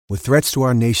With threats to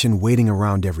our nation waiting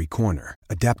around every corner,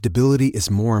 adaptability is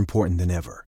more important than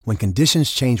ever. When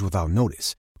conditions change without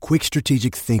notice, quick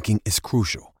strategic thinking is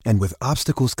crucial. And with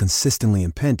obstacles consistently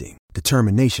impending,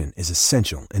 determination is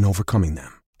essential in overcoming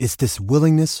them. It's this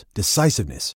willingness,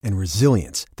 decisiveness, and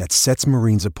resilience that sets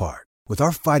Marines apart. With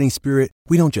our fighting spirit,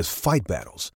 we don't just fight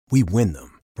battles, we win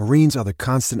them. Marines are the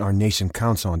constant our nation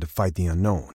counts on to fight the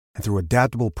unknown. And through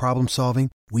adaptable problem solving,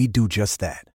 we do just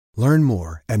that. Learn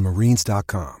more at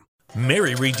marines.com.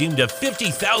 Mary redeemed a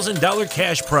 $50,000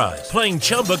 cash prize playing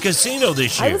Chumba Casino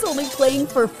this year. I was only playing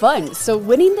for fun, so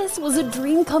winning this was a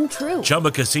dream come true.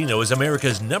 Chumba Casino is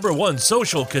America's #1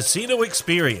 social casino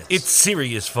experience. It's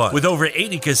serious fun. With over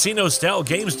 80 casino-style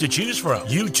games to choose from,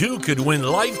 you too could win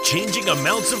life-changing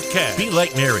amounts of cash. Be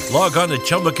like Mary. Log on to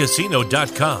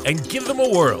ChumbaCasino.com and give them a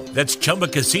whirl. That's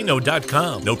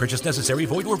ChumbaCasino.com. No purchase necessary.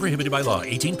 Void where prohibited by law.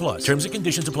 18 plus. Terms and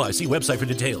conditions apply. See website for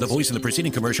details. The voice in the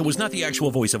preceding commercial was not the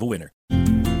actual voice of a winner.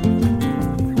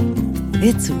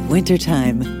 It's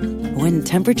wintertime. When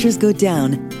temperatures go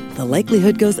down, the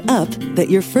likelihood goes up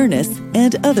that your furnace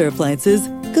and other appliances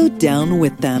go down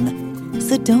with them.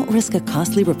 So don't risk a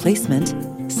costly replacement.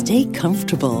 Stay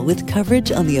comfortable with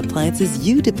coverage on the appliances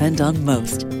you depend on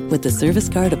most with the Service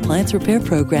Guard Appliance Repair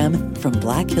Program from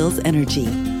Black Hills Energy.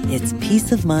 It's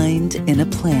peace of mind in a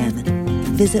plan.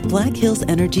 Visit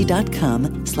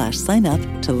blackhillsenergy.com/sign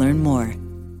up to learn more.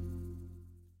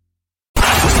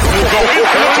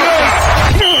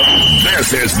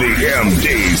 This is the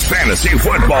MD's Fantasy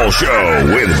Football Show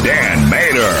with Dan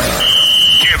Mater,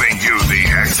 giving you the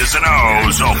X's and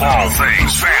O's of all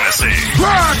things fantasy.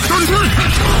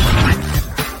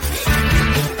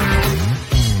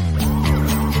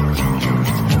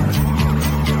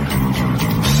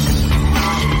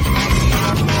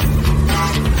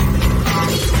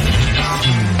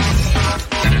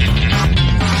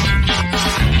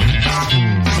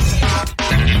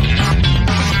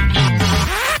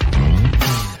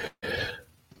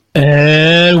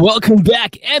 And welcome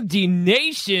back, MD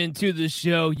Nation, to the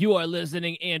show. You are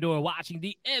listening and or watching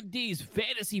the MD's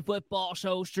Fantasy Football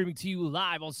Show, streaming to you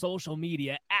live on social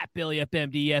media at Billy Up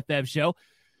MD FM Show.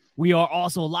 We are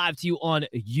also live to you on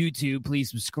YouTube. Please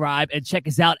subscribe and check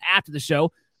us out after the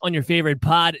show on your favorite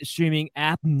pod streaming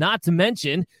app. Not to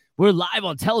mention, we're live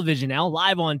on television now,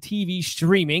 live on TV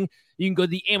streaming. You can go to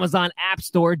the Amazon App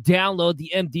Store, download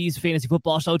the MD's Fantasy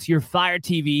Football Show to your Fire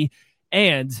TV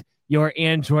and your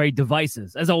Android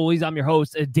devices. As always, I'm your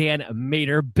host, Dan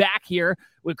Mater, back here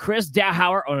with Chris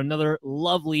Dowhauer on another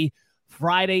lovely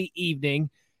Friday evening.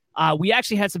 We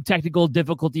actually had some technical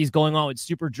difficulties going on with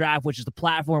Super Draft, which is the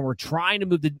platform we're trying to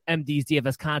move the MD's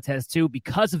DFS contest to.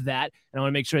 Because of that, and I want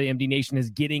to make sure the MD Nation is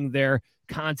getting their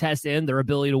contest in, their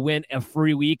ability to win a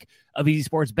free week of Easy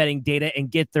Sports betting data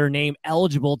and get their name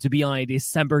eligible to be on a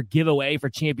December giveaway for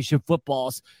Championship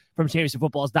Footballs from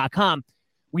championshipfootballs.com.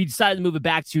 We decided to move it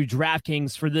back to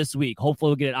DraftKings for this week. Hopefully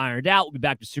we'll get it ironed out. We'll be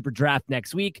back to Super Draft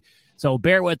next week, so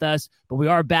bear with us. But we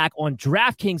are back on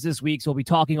DraftKings this week, so we'll be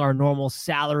talking our normal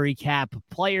salary cap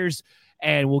players,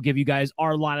 and we'll give you guys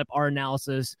our lineup, our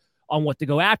analysis on what to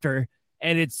go after.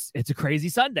 And it's a crazy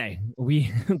Sunday.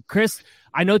 Chris,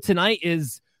 I know tonight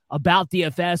is about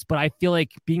DFS, but I feel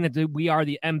like being that we are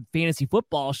the Fantasy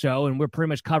Football Show and we're pretty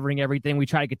much covering everything, we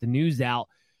try to get the news out.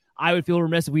 I would feel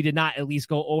remiss if we did not at least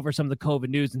go over some of the COVID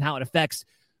news and how it affects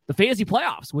the fantasy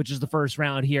playoffs, which is the first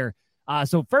round here.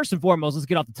 So first and foremost, let's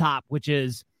get off the top, which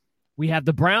is we have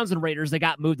the Browns and Raiders. They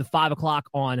got moved to 5 o'clock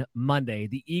on Monday.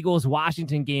 The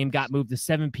Eagles-Washington game got moved to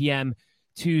 7 p.m.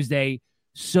 Tuesday.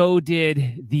 So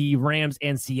did the Rams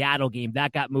and Seattle game.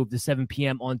 That got moved to 7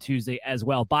 p.m. on Tuesday as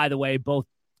well. By the way, both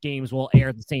games will air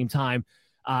at the same time.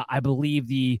 I believe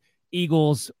the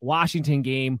Eagles-Washington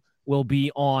game will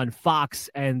be on Fox,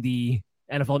 and the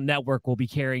NFL Network will be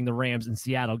carrying the Rams and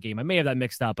Seattle game. I may have that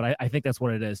mixed up, but I think that's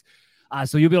what it is.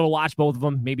 So you'll be able to watch both of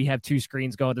them, maybe have two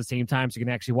screens go at the same time so you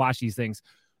can actually watch these things.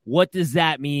 What does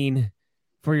that mean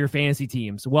for your fantasy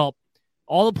teams? Well,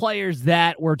 all the players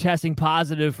that were testing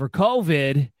positive for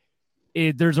COVID,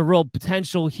 there's a real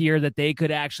potential here that they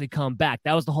could actually come back.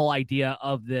 That was the whole idea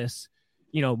of this,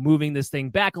 moving this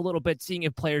thing back a little bit, seeing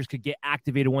if players could get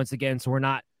activated once again, so we're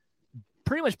not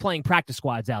pretty much playing practice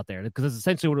squads out there, because it's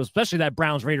essentially what it was, especially that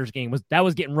Browns-Raiders game, was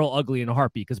getting real ugly in a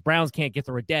heartbeat because Browns can't get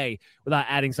through a day without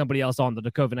adding somebody else on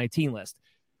the COVID-19 list.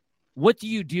 What do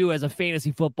you do as a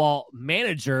fantasy football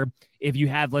manager if you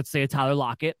have, let's say, a Tyler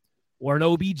Lockett or an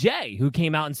OBJ who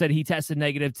came out and said he tested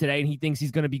negative today and he thinks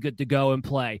he's going to be good to go and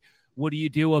play? What do you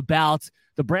do about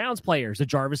the Browns players, a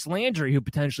Jarvis Landry who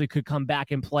potentially could come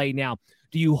back and play now?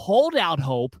 Do you hold out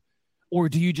hope Or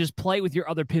do you just play with your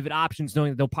other pivot options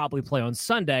knowing that they'll probably play on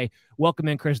Sunday? Welcome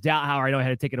in, Chris Douthour. I know I had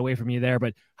to take it away from you there,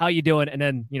 but how you doing? And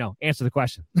then, answer the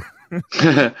question.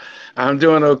 I'm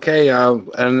doing okay.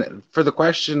 And for the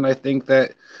question, I think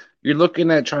that you're looking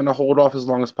at trying to hold off as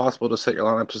long as possible to set your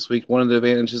lineups this week. One of the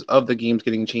advantages of the games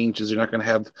getting changed is you're not going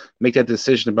to make that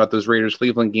decision about those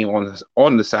Raiders-Cleveland game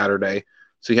on the Saturday.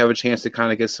 So you have a chance to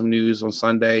kind of get some news on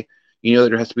Sunday. You know that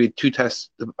there has to be 2 tests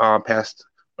passed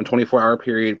on 24-hour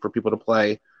period for people to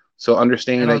play. So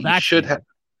understanding that you should have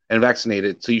and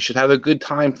vaccinated. So you should have a good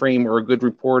time frame or a good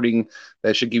reporting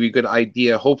that should give you a good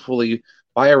idea, hopefully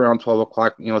by around 12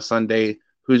 o'clock, Sunday,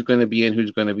 who's going to be in,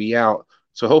 who's going to be out.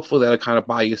 So hopefully that'll kind of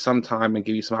buy you some time and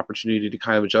give you some opportunity to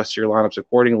kind of adjust your lineups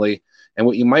accordingly. And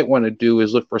what you might want to do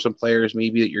is look for some players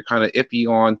maybe that you're kind of iffy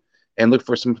on and look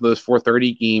for some of those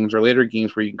 4:30 games or later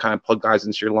games where you can kind of plug guys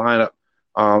into your lineup.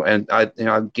 And I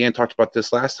again talked about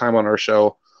this last time on our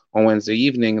show on Wednesday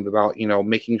evening about,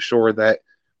 making sure that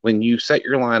when you set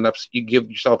your lineups, you give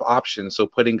yourself options. So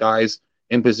putting guys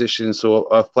in position. So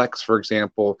a flex, for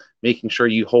example, making sure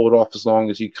you hold off as long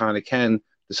as you kind of can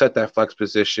to set that flex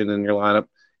position in your lineup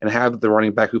and have the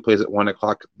running back who plays at 1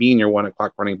 o'clock being your 1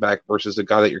 o'clock running back versus the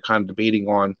guy that you're kind of debating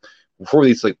on before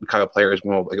these kind of players,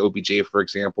 like OBJ, for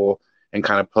example, and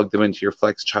kind of plug them into your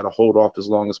flex, try to hold off as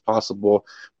long as possible,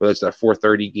 whether it's that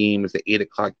 4:30 game, it's the 8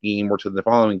 o'clock game, or to the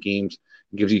following games.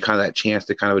 It gives you kind of that chance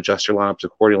to kind of adjust your lineups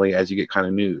accordingly as you get kind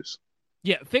of news.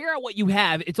 Yeah, figure out what you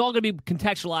have. It's all going to be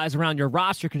contextualized around your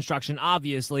roster construction,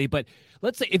 obviously. But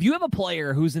let's say if you have a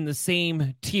player who's in the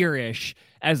same tier-ish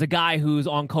as a guy who's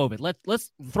on COVID,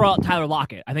 let's throw out Tyler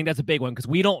Lockett. I think that's a big one because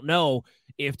we don't know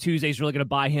if Tuesday's really going to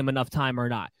buy him enough time or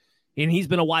not. And he's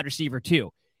been a wide receiver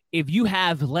too. If you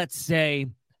have, let's say,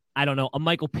 I don't know, a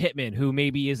Michael Pittman who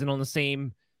maybe hasn't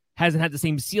had the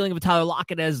same ceiling of a Tyler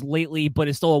Lockett as lately, but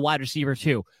is still a wide receiver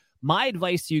too. My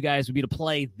advice to you guys would be to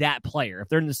play that player. If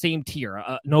they're in the same tier,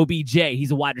 an OBJ, he's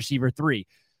a wide receiver 3.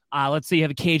 Let's say you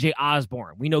have a KJ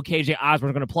Osborne. We know KJ Osborne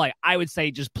is going to play. I would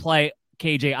say just play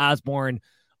KJ Osborne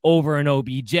over an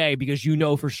OBJ because you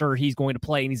know for sure he's going to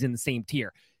play and he's in the same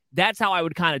tier. That's how I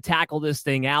would kind of tackle this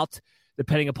thing out,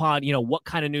 depending upon, what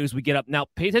kind of news we get up. Now,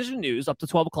 pay attention to news up to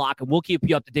 12 o'clock, and we'll keep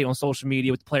you up to date on social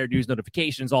media with the player news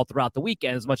notifications all throughout the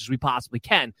weekend as much as we possibly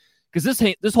can because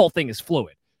this whole thing is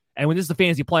fluid. And when this is the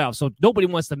fantasy playoffs, so nobody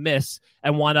wants to miss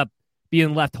and wind up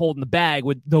being left holding the bag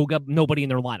with nobody in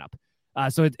their lineup.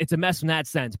 So it's a mess in that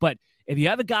sense. But if you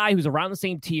have a guy who's around the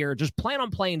same tier, just plan on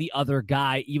playing the other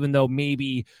guy, even though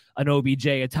maybe an OBJ,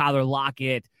 a Tyler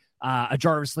Lockett, a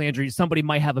Jarvis Landry, somebody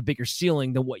might have a bigger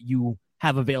ceiling than what you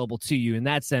have available to you. In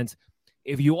that sense,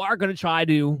 if you are going to try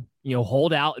to,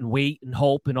 hold out and wait and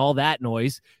hope and all that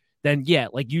noise, then yeah,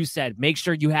 like you said, make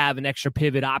sure you have an extra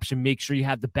pivot option. Make sure you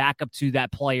have the backup to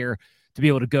that player to be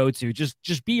able to go to.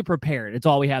 Just be prepared. It's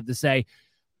all we have to say.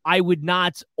 I would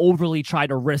not overly try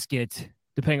to risk it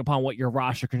depending upon what your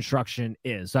roster construction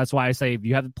is. So that's why I say if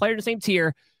you have a player in the same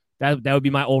tier, that would be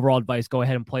my overall advice. Go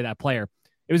ahead and play that player.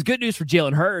 It was good news for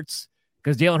Jalen Hurts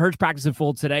because Jalen Hurts practicing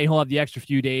full today. He'll have the extra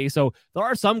few days. So there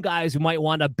are some guys who might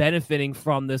wind up benefiting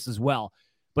from this as well.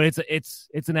 But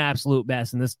it's an absolute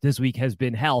mess, and this week has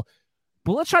been hell.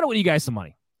 But let's try to win you guys some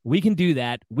money. We can do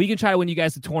that. We can try to win you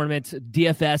guys the tournament,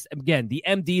 DFS. Again, the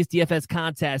MD's DFS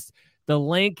contest. The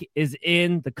link is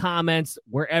in the comments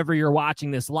wherever you're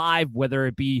watching this live, whether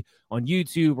it be on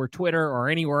YouTube or Twitter or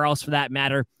anywhere else for that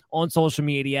matter, on social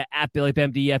media, at Billy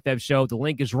MDFF Show. The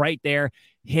link is right there.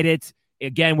 Hit it.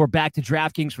 Again, we're back to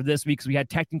DraftKings for this week because we had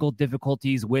technical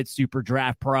difficulties with Super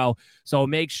Draft Pro. So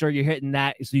make sure you're hitting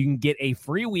that so you can get a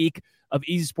free week of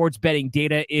Easy Sports betting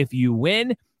data if you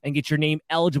win and get your name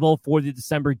eligible for the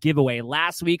December giveaway.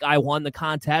 Last week, I won the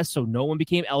contest, so no one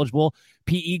became eligible.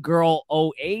 PE Girl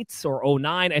 08 or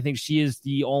 09, I think she is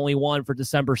the only one for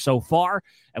December so far,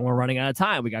 and we're running out of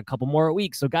time. We got a couple more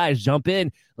weeks. So, guys, jump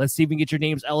in. Let's see if we can get your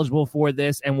names eligible for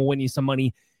this, and we'll win you some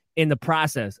money in the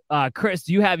process. Chris,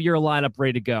 do you have your lineup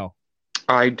ready to go?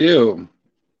 I do.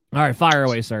 All right, fire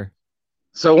away, sir.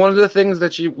 So one of the things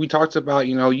that we talked about,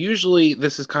 usually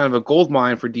this is kind of a gold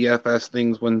mine for DFS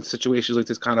things when situations like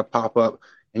this kind of pop up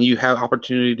and you have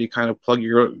opportunity to kind of plug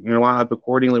your lineup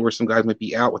accordingly where some guys might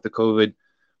be out with the COVID.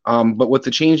 But with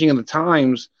the changing of the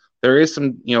times, there is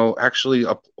some, actually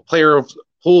a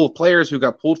pool of players who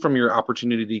got pulled from your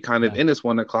opportunity kind of in this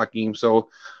 1 o'clock game. So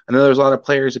I know there's a lot of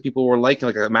players that people were liking,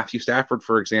 like a Matthew Stafford,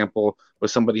 for example,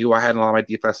 was somebody who I had in a lot of my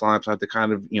DFS lineups. I had to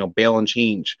kind of, bail and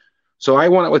change. So I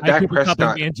went with Dak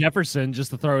Prescott and Jefferson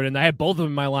just to throw it in. I had both of them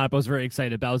in my lineup. I was very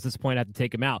excited about. I was disappointed I had to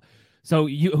take him out. So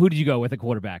who did you go with at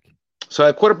quarterback? So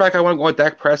at quarterback, I want to go with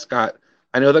Dak Prescott.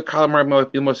 I know that Kyler Murray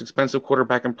might be the most expensive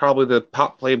quarterback and probably the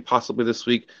top play possibly this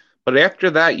week, But after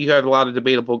that, you had a lot of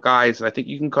debatable guys. I think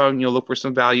you can come, look for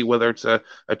some value, whether it's a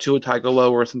Tua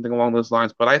Tagovailoa or something along those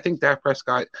lines. But I think Dak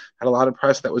Prescott had a lot of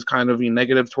press that was kind of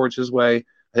negative towards his way.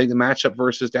 I think the matchup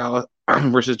versus Dallas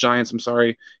versus Giants, is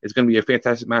going to be a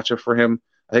fantastic matchup for him.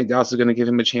 I think Dallas is going to give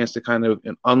him a chance to kind of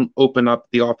open up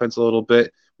the offense a little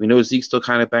bit. We know Zeke's still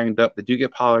kind of banged up. They do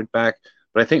get Pollard back,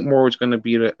 but I think more is going to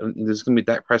be this is going to be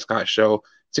Dak Prescott show.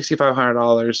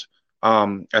 $6,500.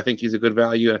 I think he's a good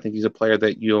value. I think he's a player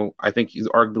that I think he's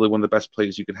arguably one of the best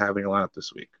plays you can have in your lineup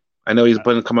this week. I know he's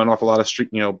been coming off a lot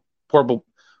of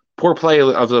poor play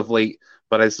as of late,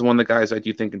 but it's one of the guys I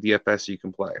do think in DFS you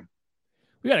can play.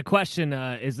 We got a question.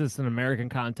 Is this an American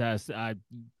contest?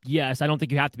 Yes. I don't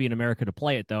think you have to be in America to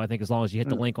play it, though. I think as long as you hit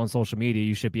the link on social media,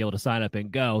 you should be able to sign up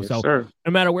and go. Yes, so sir.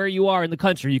 No matter where you are in the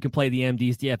country, you can play the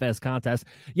MD's DFS contest.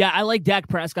 Yeah, I like Dak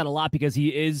Prescott a lot because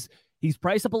he's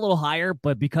priced up a little higher,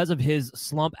 but because of his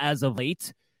slump as of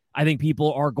late, I think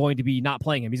people are going to be not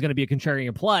playing him. He's going to be a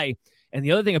contrarian play. And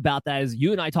the other thing about that is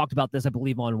you and I talked about this, I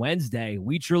believe, on Wednesday.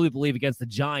 We truly believe against the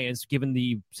Giants, given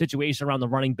the situation around the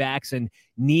running backs and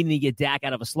needing to get Dak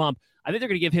out of a slump, I think they're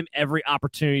going to give him every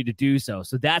opportunity to do so.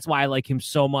 So that's why I like him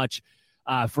so much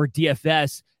for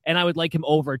DFS. And I would like him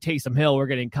over Taysom Hill. We're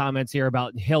getting comments here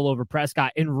about Hill over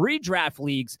Prescott. In redraft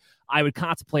leagues, I would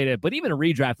contemplate it. But even in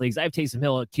redraft leagues, I have Taysom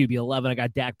Hill at QB 11. I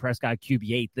got Dak Prescott at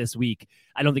QB 8 this week.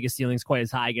 I don't think his ceiling is quite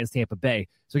as high against Tampa Bay.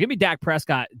 So give me Dak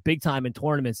Prescott big time in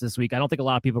tournaments this week. I don't think a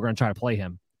lot of people are going to try to play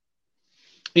him.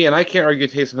 Yeah, and I can't argue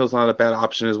Taysom Hill's not a bad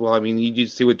option as well. I mean, you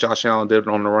see what Josh Allen did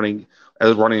on the running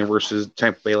versus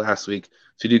Tampa Bay last week.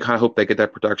 So you do kind of hope they get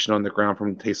that production on the ground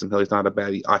from Taysom Hill. He's not a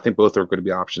bad. I think both are going to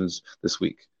be options this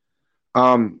week.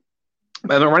 And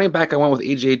the running back, I went with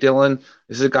A.J. Dillon.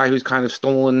 This is a guy who's kind of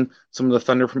stolen some of the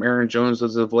thunder from Aaron Jones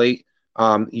as of late.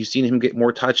 You've seen him get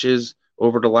more touches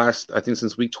over the last, I think,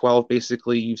 since week 12,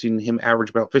 basically. You've seen him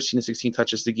average about 15 to 16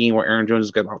 touches a game, while Aaron Jones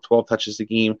has got about 12 touches a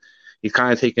game. He's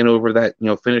kind of taken over that,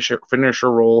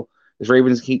 finisher role. This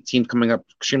Ravens team coming up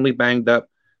extremely banged up.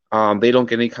 They don't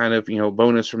get any kind of,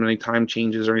 bonus from any time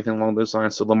changes or anything along those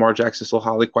lines. So Lamar Jackson's still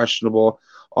highly questionable.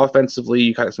 Offensively,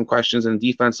 you got some questions, and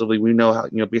defensively, we know how,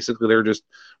 basically they're just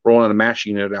rolling a mash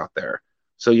unit out there.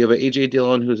 So you have an A.J.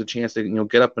 Dillon who has a chance to,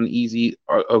 get up an easy,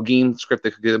 a game script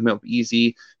that could get him up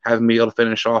easy, have him be able to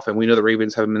finish off. And we know the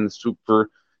Ravens have him in the super,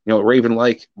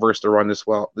 Raven-like versus the run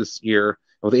this year.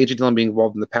 And with A.J. Dillon being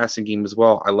involved in the passing game as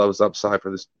well, I love his upside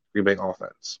for this Green Bay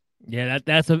offense. Yeah,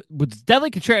 that's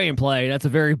definitely contrarian play. That's a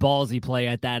very ballsy play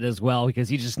at that as well, because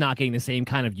he's just not getting the same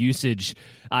kind of usage.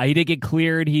 He did get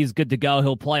cleared. He's good to go.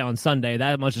 He'll play on Sunday.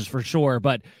 That much is for sure.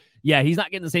 But yeah, he's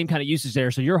not getting the same kind of usage there.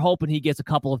 So you're hoping he gets a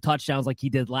couple of touchdowns like he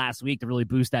did last week to really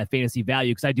boost that fantasy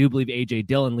value, because I do believe A.J.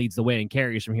 Dillon leads the way in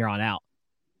carries from here on out.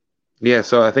 Yeah,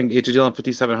 so I think A.J. Dillon,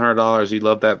 $5,700. You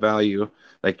love that value,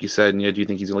 like you said, and do you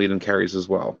think he's going to lead in carries as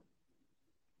well?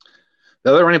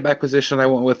 The other running back position, I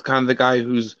went with kind of the guy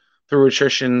who's through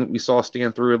attrition. We saw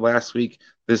stand through last week,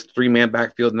 this three-man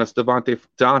backfield, and that's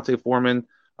D'Onta Foreman,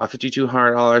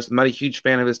 $5,200. I'm not a huge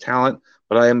fan of his talent,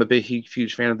 but I am a big,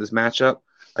 huge fan of this matchup.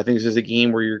 I think this is a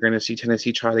game where you're going to see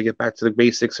Tennessee try to get back to the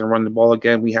basics and run the ball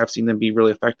again. We have seen them be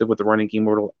really effective with the running game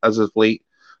as of late.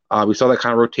 We saw that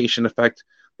kind of rotation effect.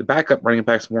 The backup running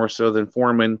backs more so than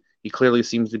Foreman. He clearly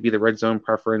seems to be the red zone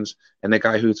preference and the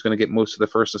guy who's going to get most of the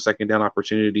first and second down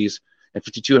opportunities. At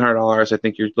 $5,200, I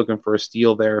think you're looking for a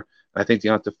steal there. I think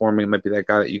D'Onta Foreman might be that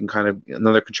guy that you can kind of,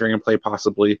 another contrarian play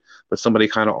possibly, but somebody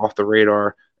kind of off the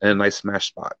radar and a nice smash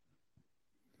spot.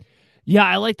 Yeah,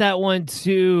 I like that one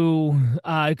too,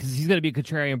 because he's going to be a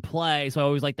contrarian play, so I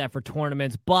always like that for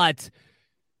tournaments. But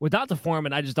with D'Onta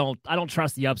Foreman, I don't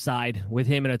trust the upside with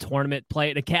him in a tournament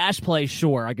play. In a cash play,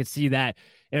 sure, I could see that.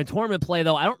 In a tournament play,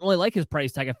 though, I don't really like his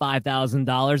price tag at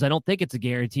 $5,000. I don't think it's a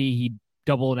guarantee. He'd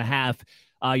double and a half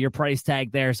your price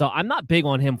tag there. So I'm not big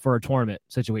on him for a tournament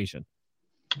situation.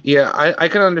 Yeah, I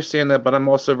can understand that, but I'm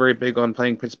also very big on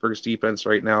playing Pittsburgh's defense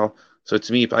right now. So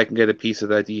to me, if I can get a piece of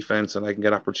that defense and I can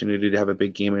get opportunity to have a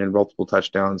big game and multiple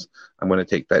touchdowns, I'm going to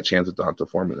take that chance with D'Onta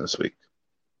Foreman this week.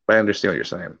 But I understand what you're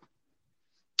saying.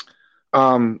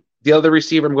 The other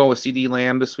receiver, I'm going with CeeDee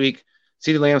Lamb this week.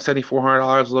 CeeDee Lamb, $7,400,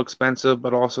 a little expensive,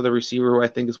 but also the receiver who I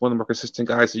think is one of the more consistent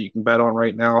guys that you can bet on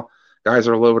right now. Guys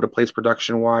are all over the place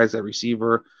production-wise at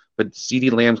receiver, but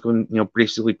CeeDee Lamb's going,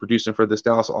 basically producing for this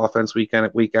Dallas offense week in,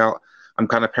 week out. I'm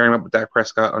kind of pairing him up with Dak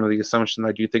Prescott under the assumption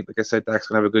I do think, like I said, Dak's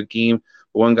going to have a good game.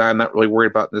 But one guy I'm not really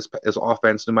worried about in this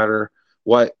offense, no matter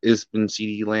what, has been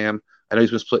CeeDee Lamb. I know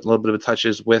he's been splitting a little bit of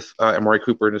touches with Amari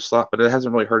Cooper in his slot, but it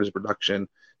hasn't really hurt his production.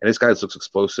 And this guy looks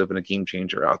explosive and a game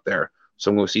changer out there. So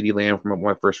I'm going with CeeDee Lamb from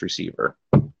my first receiver.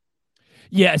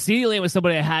 Yeah, CeeDee Lamb was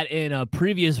somebody I had in a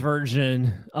previous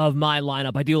version of my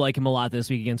lineup. I do like him a lot this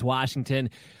week against Washington.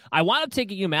 I wound up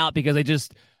taking him out because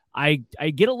I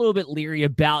get a little bit leery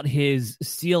about his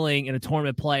ceiling in a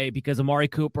tournament play because Amari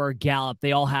Cooper, Gallup,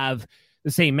 they all have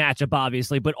the same matchup,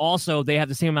 obviously, but also they have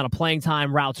the same amount of playing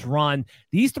time, routes run.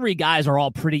 These three guys are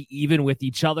all pretty even with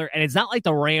each other, and it's not like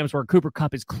the Rams where Cooper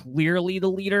Kupp is clearly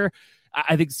the leader.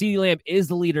 I think CeeDee Lamb is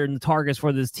the leader in the targets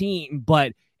for this team,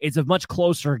 but it's a much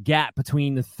closer gap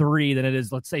between the three than it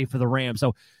is, let's say, for the Rams.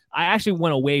 So I actually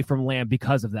went away from Lamb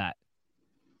because of that.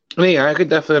 Yeah, I could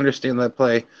definitely understand that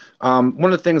play. One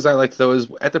of the things I like, though, is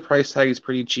at the price tag, is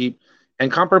pretty cheap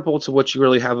and comparable to what you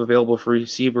really have available for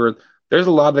receiver. There's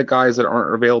a lot of the guys that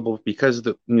aren't available because of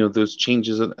the, those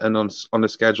changes and on the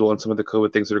schedule and some of the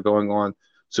COVID things that are going on.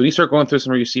 So you start going through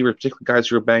some receivers, particularly guys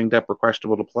who are banged up or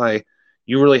questionable to play.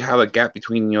 You really have a gap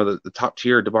between the top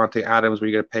tier Devontae Adams, where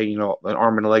you got to pay an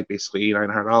arm and a leg, basically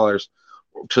 $900,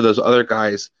 to those other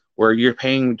guys where you're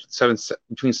paying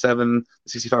between $700 and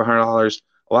 $6,500.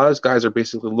 A lot of those guys are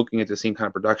basically looking at the same kind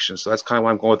of production. So that's kind of why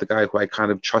I'm going with the guy who I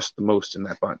kind of trust the most in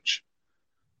that bunch.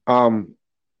 The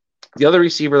other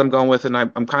receiver I'm going with, and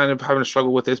I'm kind of having a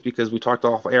struggle with this because we talked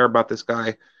off air about this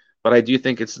guy, but I do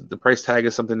think it's the price tag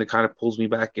is something that kind of pulls me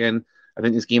back in. I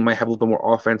think this game might have a little bit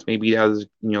more offense, maybe as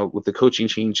with the coaching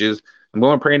changes. I'm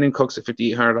going Brandon Cooks at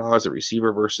 $5,800 at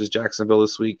receiver versus Jacksonville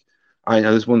this week. I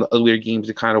know this is one of the uglier games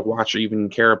to kind of watch or even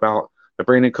care about, but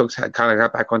Brandon Cooks had kind of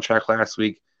got back on track last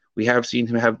week. We have seen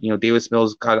him have, Davis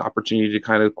Mills got an opportunity to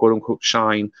kind of quote unquote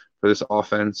shine for this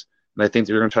offense, and I think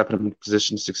they're going to try to put him in a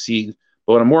position to succeed.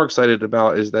 But what I'm more excited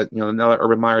about is that now that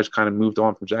Urban Meyer's kind of moved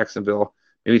on from Jacksonville,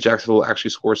 maybe Jacksonville will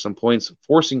actually score some points,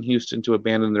 forcing Houston to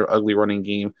abandon their ugly running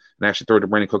game and actually throw to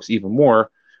Brandon Cooks even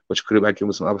more, which could have given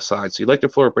him some upside. So you'd like to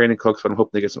floor Brandon Cooks, but I'm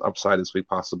hoping they get some upside this week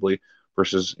possibly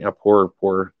versus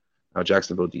poor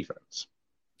Jacksonville defense.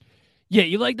 Yeah,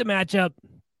 you like the matchup.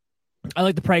 I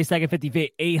like the price tag at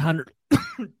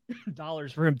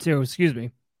 $5,800 for him too. Excuse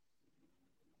me.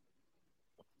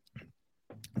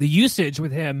 The usage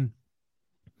with him,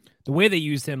 the way they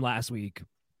used him last week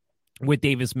with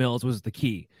Davis Mills was the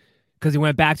key because he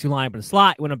went back to line up in the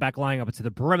slot, went back lining up into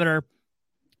the perimeter.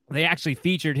 They actually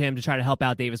featured him to try to help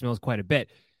out Davis Mills quite a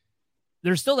bit.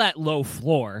 There's still that low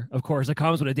floor, of course, that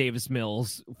comes with a Davis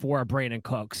Mills for a Brandon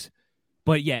Cooks.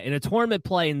 But yeah, in a tournament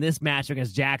play in this match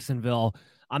against Jacksonville,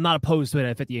 I'm not opposed to it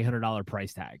at $5,800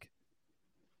 price tag.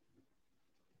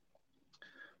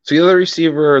 So the other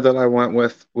receiver that I went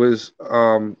with was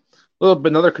a little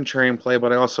bit another contrarian play,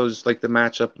 but I also just like the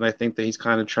matchup, and I think that he's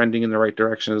kind of trending in the right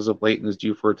direction as of late and is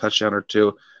due for a touchdown or two.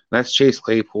 And that's Chase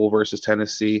Claypool versus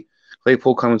Tennessee.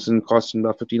 Claypool comes in costing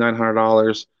about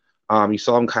 $5,900. You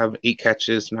saw him have 8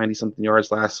 catches, 90-something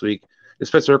yards last week. This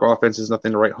Pittsburgh offense is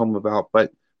nothing to write home about,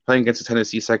 but playing against the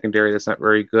Tennessee secondary that's not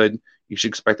very good, you should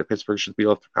expect that Pittsburgh should be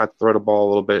able to throw the ball a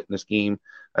little bit in this game.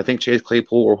 I think Chase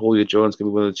Claypool or Julio Jones can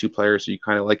be one of the two players who you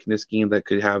kind of like in this game that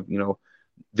could have,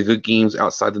 the good games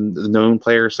outside the known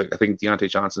players. So I think Deontay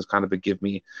Johnson's kind of a give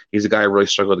me. He's a guy I really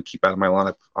struggle to keep out of my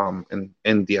lineup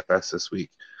in DFS this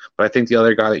week. But I think the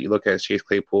other guy that you look at is Chase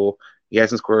Claypool. He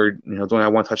hasn't scored, only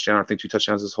had 1 touchdown, I think 2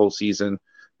 touchdowns this whole season.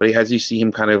 But you see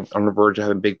him kind of on the verge of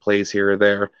having big plays here or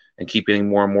there and keep getting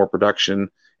more and more production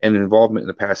and involvement in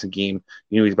the passing game.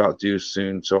 He's about due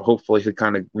soon. So hopefully he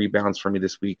kind of rebounds for me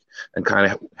this week and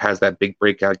kind of has that big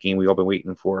breakout game we've all been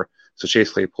waiting for. So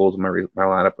Chase Claypool is my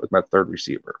lineup with my third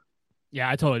receiver. Yeah,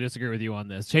 I totally disagree with you on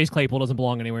this. Chase Claypool doesn't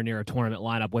belong anywhere near a tournament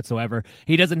lineup whatsoever.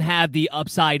 He doesn't have the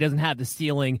upside, he doesn't have the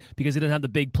ceiling because he doesn't have the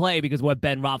big play because what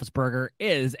Ben Roethlisberger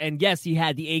is. And yes, he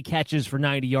had the 8 catches for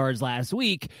 90 yards last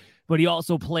week, but he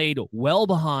also played well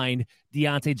behind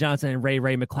Deontay Johnson and Ray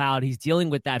McCloud. He's dealing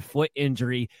with that foot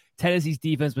injury. Tennessee's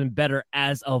defense has been better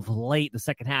as of late, the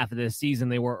second half of this season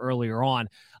they were earlier on.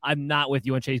 I'm not with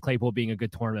you on Chase Claypool being a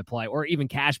good tournament play or even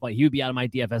cash play. He would be out of my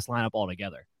DFS lineup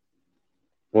altogether.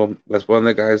 Well, that's one of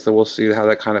the guys that we'll see how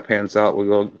that kind of pans out.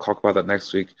 We'll talk about that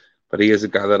next week. But he is a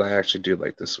guy that I actually do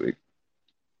like this week.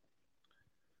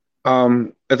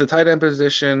 At the tight end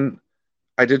position,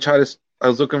 I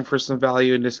was looking for some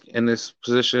value in this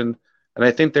position, and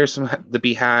I think there's some to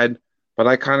be had, but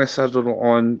I kind of settled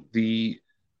on the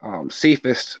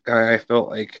safest guy I felt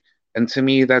like. And to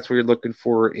me, that's where you're looking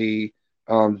for a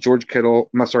Mark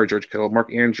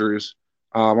Andrews.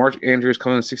 Mark Andrews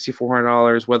coming in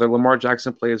 $6,400, whether Lamar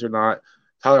Jackson plays or not.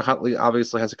 Tyler Huntley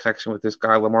obviously has a connection with this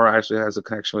guy. Lamar actually has a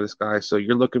connection with this guy. So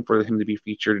you're looking for him to be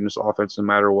featured in this offense no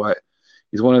matter what.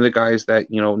 He's one of the guys that,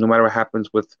 no matter what happens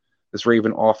with this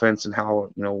Raven offense and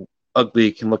how, ugly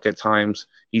it can look at times,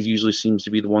 he usually seems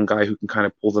to be the one guy who can kind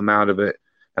of pull them out of it.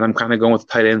 And I'm kind of going with the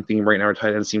tight end theme right now. Our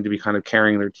tight ends seem to be kind of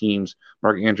carrying their teams.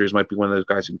 Mark Andrews might be one of those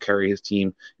guys who can carry his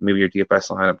team, maybe your DFS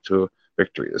lineup to a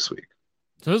victory this week.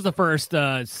 So this is the first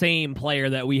same player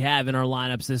that we have in our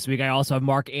lineups this week. I also have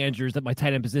Mark Andrews at my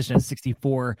tight end position at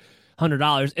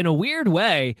 $6,400. In a weird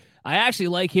way, I actually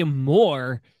like him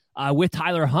more with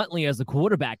Tyler Huntley as the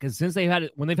quarterback, because since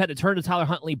when they've had to turn to Tyler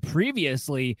Huntley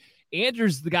previously,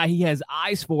 Andrews is the guy he has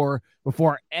eyes for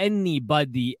before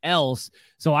anybody else.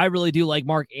 So I really do like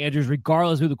Mark Andrews,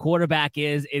 regardless who the quarterback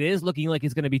is. It is looking like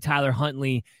it's going to be Tyler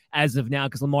Huntley as of now,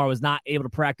 because Lamar was not able to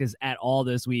practice at all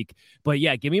this week. But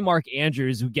yeah, give me Mark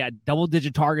Andrews, who got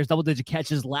double-digit targets, double-digit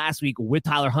catches last week with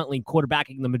Tyler Huntley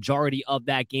quarterbacking the majority of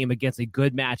that game against a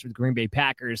good match with Green Bay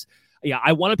Packers. Yeah,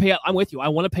 I want to pay up. I'm with you. I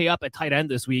want to pay up at tight end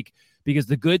this week because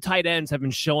the good tight ends have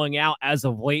been showing out as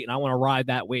of late, and I want to ride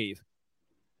that wave.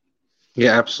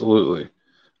 Yeah, absolutely.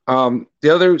 The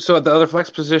other flex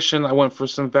position, I went for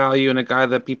some value in a guy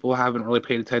that people haven't really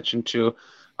paid attention to,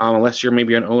 unless you're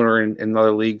maybe an owner in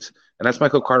other leagues, and that's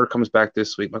Michael Carter comes back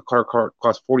this week. Michael Carter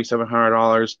costs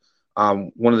 $4,700.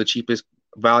 One of the cheapest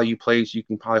value plays you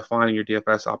can probably find in your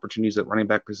DFS opportunities at running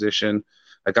back position.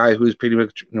 A guy who's pretty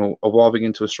much evolving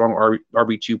into a strong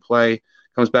RB2 play,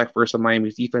 comes back versus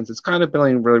Miami's defense. It's kind of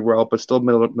playing really well, but still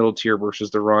middle tier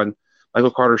versus the run. Michael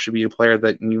Carter should be a player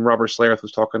that Robert Slayerth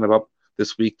was talking about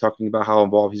this week, talking about how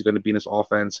involved he's going to be in this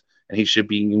offense, and he should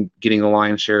be getting the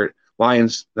lion's share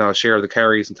of the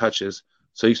carries and touches.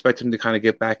 So you expect him to kind of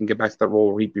get back to that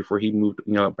role before he moved,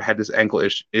 had this ankle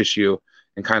issue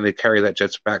and kind of carry that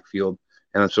Jets backfield.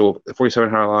 And so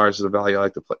 $4,700 is a value I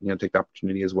like to take the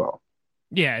opportunity as well.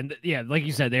 Yeah, and like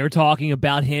you said, they were talking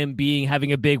about him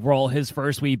having a big role his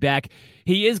first week back.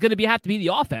 He is going to have to be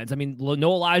the offense. I mean,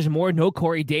 no Elijah Moore, no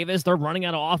Corey Davis. They're running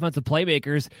out of offensive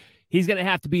playmakers. He's going to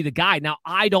have to be the guy. Now,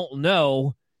 I don't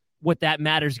know what that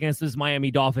matters against this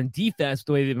Miami Dolphin defense,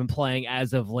 the way they've been playing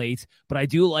as of late, but I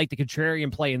do like the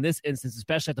contrarian play in this instance,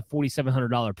 especially at the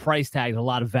 $4,700 price tag. A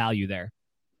lot of value there.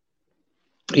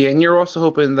 Yeah, and you're also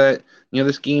hoping that,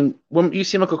 this game, when you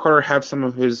see Michael Carter have some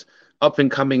of his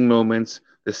up-and-coming moments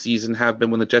this season have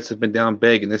been when the Jets have been down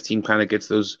big and this team kind of gets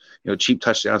those cheap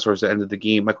touchdowns towards the end of the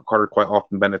game. Michael Carter quite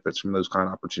often benefits from those kind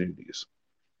of opportunities.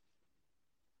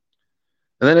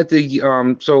 And then at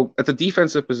the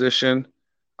defensive position,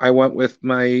 I went with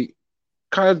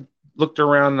looked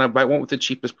around and I went with the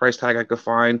cheapest price tag I could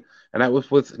find, and that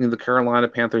was with the Carolina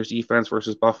Panthers defense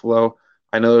versus Buffalo.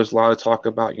 I know there's a lot of talk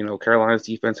about Carolina's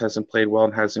defense hasn't played well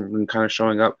and hasn't been kind of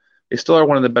showing up. They still are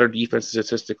one of the better defenses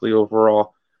statistically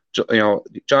overall.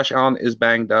 Josh Allen is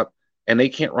banged up, and they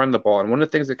can't run the ball. And one of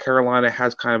the things that Carolina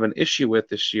has kind of an issue with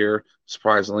this year,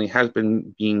 surprisingly, has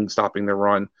been stopping the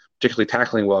run, particularly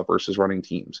tackling well versus running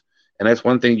teams. And that's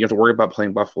one thing you have to worry about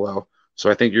playing Buffalo.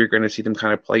 So I think you're going to see them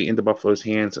kind of play into Buffalo's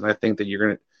hands, and I think that you're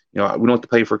going to, we don't have to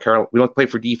play for we don't play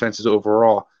for defenses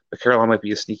overall, but Carolina might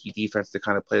be a sneaky defense to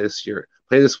kind of play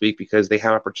this week because they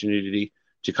have opportunity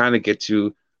to kind of get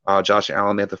to Josh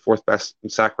Allen. They have the fourth best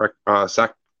sack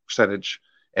percentage,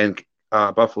 and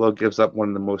Buffalo gives up one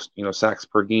of the most sacks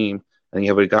per game. And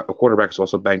you have a quarterback who's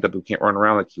also banged up who can't run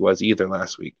around like he was either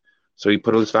last week. So you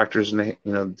put all those factors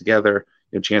in together,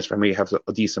 chance for me to have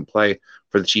a decent play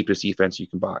for the cheapest defense you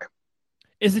can buy.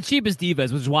 It's the cheapest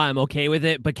defense, which is why I'm okay with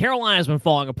it. But Carolina's been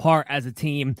falling apart as a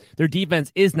team. Their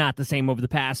defense is not the same over the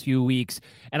past few weeks.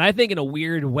 And I think in a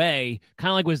weird way, kind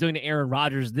of like what was doing to Aaron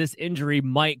Rodgers, this injury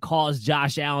might cause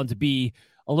Josh Allen to be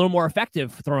a little more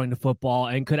effective throwing the football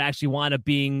and could actually wind up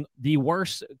being the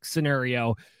worst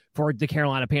scenario for the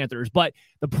Carolina Panthers. But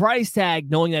the price tag,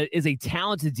 knowing that it is a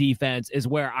talented defense, is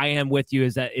where I am with you,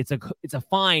 is that it's a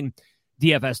fine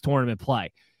DFS tournament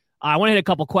play. I want to hit a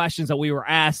couple questions that we were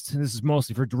asked. This is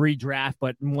mostly for redraft,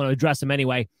 but I want to address them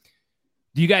anyway.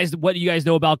 What do you guys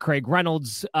know about Craig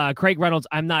Reynolds? Craig Reynolds,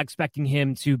 I'm not expecting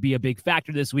him to be a big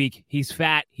factor this week. He's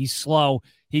fat. He's slow.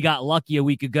 He got lucky a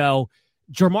week ago.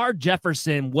 Jermar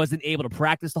Jefferson wasn't able to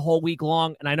practice the whole week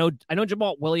long. And I know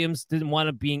Jamal Williams didn't want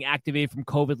to being activated from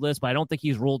COVID list, but I don't think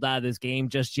he's ruled out of this game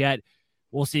just yet.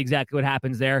 We'll see exactly what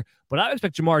happens there. But I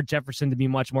expect Jermar Jefferson to be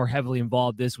much more heavily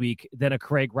involved this week than a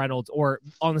Craig Reynolds, or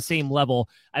on the same level.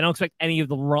 I don't expect any of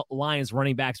the Lions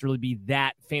running backs to really be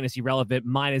that fantasy relevant,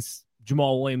 minus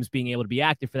Jamal Williams being able to be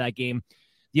active for that game.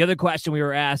 The other question we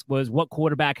were asked was, what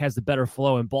quarterback has the better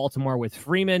flow in Baltimore with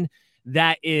Freeman?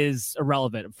 That is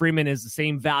irrelevant. Freeman is the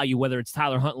same value, whether it's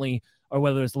Tyler Huntley or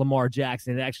whether it's Lamar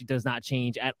Jackson. It actually does not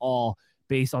change at all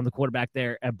based on the quarterback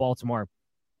there at Baltimore.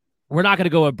 We're not going to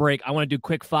go a break. I want to do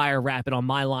quick fire rapid on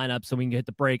my lineup so we can hit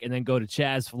the break and then go to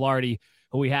Chaz Filardi,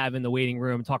 who we have in the waiting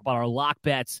room, and talk about our lock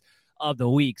bets of the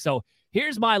week. So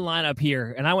Here's my lineup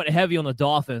here, and I went heavy on the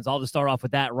Dolphins. I'll just start off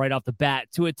with that right off the bat.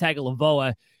 Tua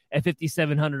Tagovailoa at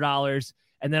 $5,700.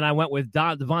 And then I went with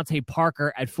Devontae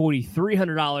Parker at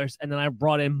 $4,300. And then I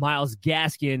brought in Myles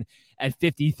Gaskin at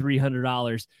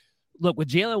 $5,300. Look, with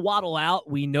Jalen Waddle out,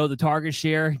 we know the target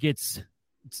share gets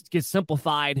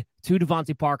simplified to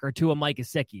Devontae Parker, to a Mike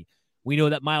Gesicki. We know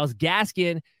that Myles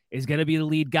Gaskin is going to be the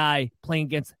lead guy playing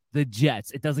against the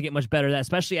Jets. It doesn't get much better than that,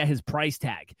 especially at his price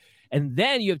tag. And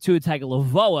then you have Tua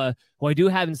Tagovailoa, who I do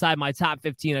have inside my top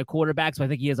 15 at quarterback, so I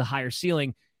think he has a higher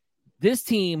ceiling. This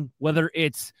team, whether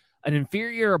it's an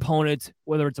inferior opponent,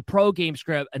 whether it's a pro game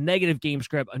script, a negative game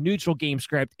script, a neutral game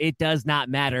script, it does not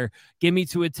matter. Give me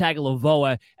Tua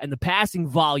Tagovailoa and the passing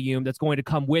volume that's going to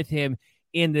come with him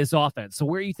in this offense. So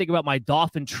where do you think about my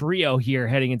Dolphin trio here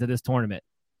heading into this tournament?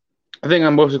 I think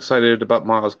I'm most excited about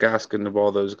Myles Gaskin of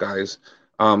all those guys.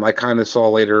 I kind of saw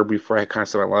later before I kind of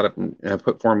set my lineup and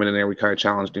put Foreman in there. We kind of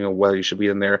challenged, whether he should be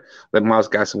in there. That Myles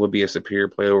Gaskin would be a superior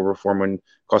play over Foreman,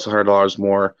 costs $100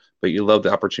 more, but you love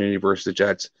the opportunity versus the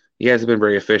Jets. He hasn't been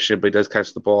very efficient, but he does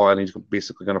catch the ball, and he's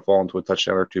basically going to fall into a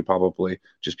touchdown or two probably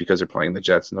just because they're playing the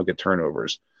Jets, and they'll get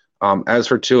turnovers. As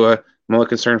for Tua, my only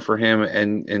concern for him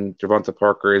and Devonta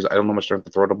Parker is I don't know much to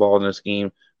throw the ball in this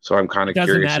game, so I'm kind of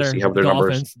curious to see how their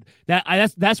numbers.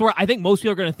 That's where I think most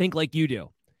people are going to think like you do,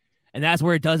 and that's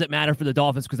where it doesn't matter for the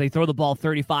Dolphins because they throw the ball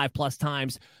 35 plus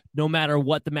times, no matter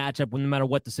what the matchup, no matter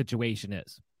what the situation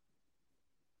is.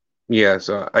 Yeah,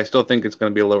 so I still think it's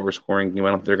going to be a lower scoring game. I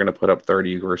don't think they're going to put up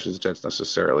 30 versus Jets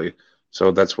necessarily.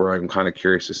 So that's where I'm kind of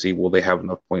curious to see, will they have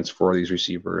enough points for these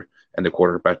receiver and the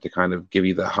quarterback to kind of give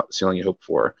you the ceiling you hope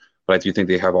for? But I do think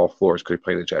they have all floors. Could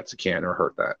play the Jets. It can or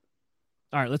hurt that.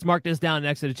 All right, let's mark this down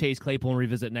next to the Chase Claypool and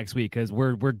revisit next week because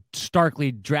we're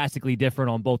starkly, drastically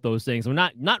different on both those things. We're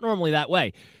not normally that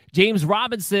way. James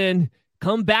Robinson,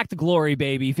 come back to glory,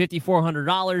 baby.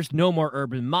 $5,400. No more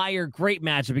Urban Meyer. Great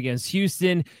matchup against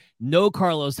Houston. No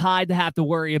Carlos Hyde to have to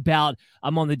worry about.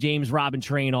 I'm on the James Robinson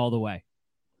train all the way.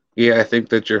 Yeah, I think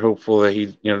that you're hopeful that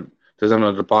he, doesn't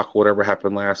have a debacle, whatever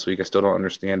happened last week. I still don't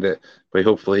understand it, but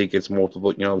hopefully he gets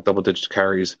multiple, double-digit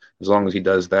carries. As long as he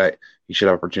does that, he should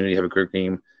have opportunity to have a good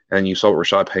game. And you saw what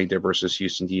Rashad Penny did versus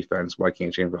Houston defense. Why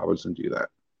can't James Robinson do that?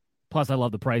 Plus, I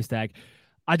love the price tag.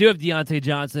 I do have Deontay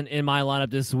Johnson in my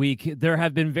lineup this week. There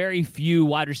have been very few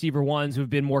wide receiver ones who have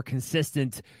been more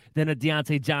consistent than a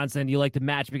Deontay Johnson. You like to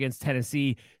match up against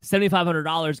Tennessee.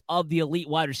 $7,500 of the elite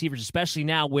wide receivers, especially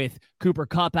now with Cooper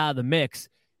Kupp out of the mix.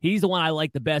 He's the one I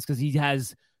like the best because he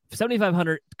has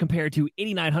 $7,500 compared to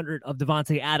 $8,900 of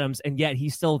Devontae Adams, and yet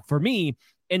he's still, for me,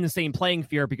 in the same playing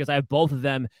field because I have both of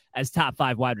them as top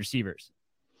 5 wide receivers.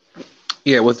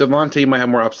 Yeah, with Devontae, you might have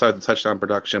more upside to touchdown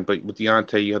production, but with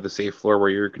Deontay, you have the safe floor where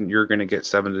you're going to get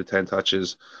 7 to 10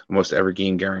 touches almost every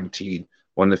game guaranteed.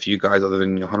 One of the few guys other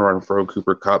than Hunter Renfrow,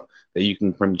 Cooper Kupp, that you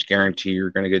can pretty much guarantee you're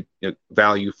going to get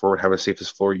value for it, have a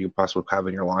safest floor you possibly have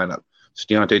in your lineup. So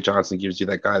Deontay Johnson gives you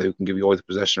that guy who can give you always the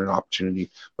possession and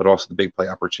opportunity, but also the big play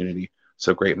opportunity.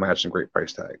 So great match and great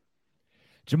price tag.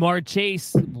 Jamar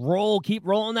Chase, keep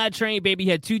rolling that train, baby. He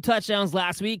had 2 touchdowns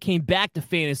last week, came back to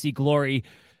fantasy glory.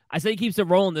 I say he keeps it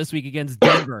rolling this week against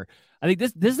Denver. I think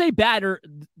this is a better.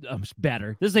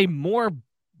 This is a more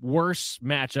worse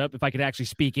matchup, if I could actually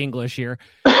speak English here.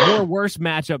 More worse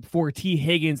matchup for T.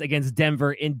 Higgins against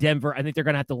Denver in Denver. I think they're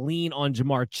going to have to lean on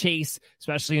Jamar Chase,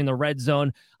 especially in the red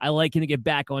zone. I like him to get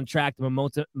back on track.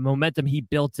 The momentum he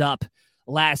built up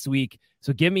last week.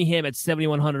 So give me him at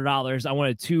 $7,100. I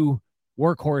wanted 2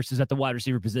 workhorses at the wide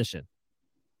receiver position.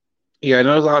 Yeah, I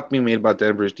know there's a lot being made about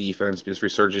Denver's defense, this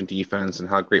resurgent defense, and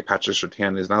how great Patrick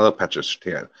Surtain is. And I love Patrick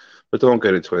Surtain, but don't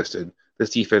get it twisted. This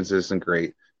defense isn't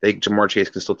great. Jamar Chase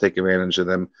can still take advantage of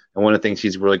them. And one of the things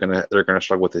they're going to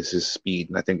struggle with is his speed.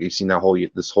 And I think you've seen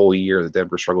this whole year that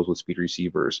Denver struggles with speed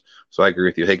receivers. So I agree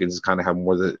with you. Higgins is kind of have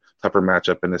more the tougher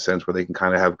matchup in a sense where they can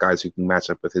kind of have guys who can match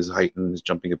up with his height and his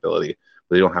jumping ability,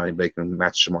 but they don't have anybody who can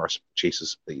match Jamar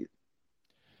Chase's speed.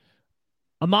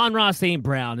 Amon-Ra St.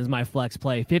 Brown is my flex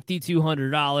play.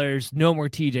 $5,200. No more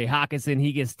TJ Hawkinson.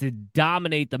 He gets to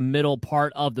dominate the middle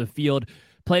part of the field.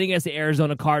 Playing against the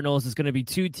Arizona Cardinals is going to be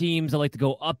 2 teams that like to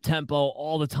go up-tempo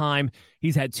all the time.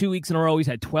 He's had 2 weeks in a row. He's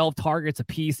had 12 targets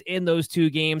apiece in those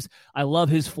 2 games. I love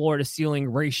his floor-to-ceiling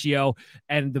ratio,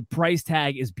 and the price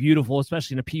tag is beautiful,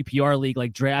 especially in a PPR league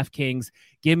like DraftKings.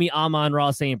 Give me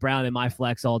Amon-Ra St. Brown in my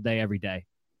flex all day, every day.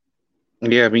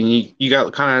 Yeah, I mean, you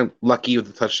got kind of lucky with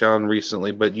the touchdown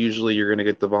recently, but usually you're going to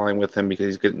get the volume with him because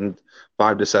he's getting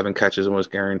 5 to 7 catches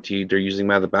almost guaranteed. They're using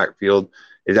him out of the backfield.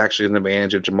 It's actually an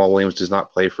advantage if Jamal Williams does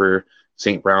not play for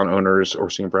St. Brown owners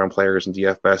or St. Brown players in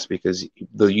DFS, because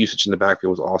the usage in the backfield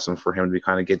was awesome for him to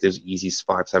kind of get those easy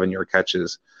 5-7 yard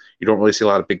catches. You don't really see a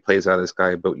lot of big plays out of this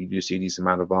guy, but you do see a decent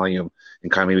amount of volume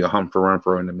and kind of maybe a hump for run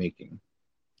for in the making.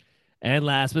 And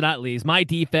last but not least, my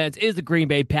defense is the Green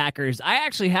Bay Packers. I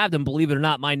actually have them, believe it or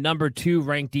not, my number 2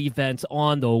 ranked defense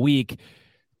on the week.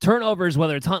 Turnovers,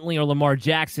 whether it's Huntley or Lamar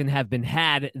Jackson, have been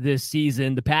had this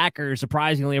season. The Packers,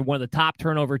 surprisingly, are one of the top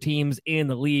turnover teams in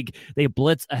the league. They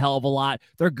blitz a hell of a lot.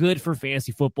 They're good for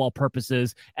fantasy football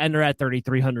purposes, and they're at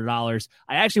 $3,300.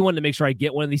 I actually wanted to make sure I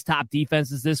get one of these top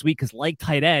defenses this week because, like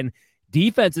tight end,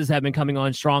 defenses have been coming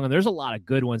on strong, and there's a lot of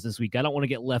good ones this week. I don't want to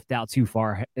get left out too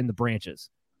far in the branches.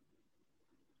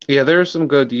 Yeah, there are some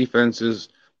good defenses.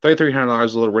 $3,300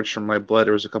 is a little rich from my blood.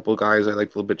 There was a couple of guys I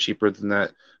liked a little bit cheaper than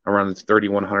that, around the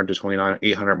 $3,100 to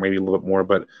 $2,900, maybe a little bit more.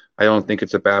 But I don't think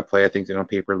it's a bad play. I think that on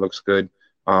paper it looks good,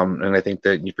 and I think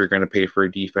that if you're going to pay for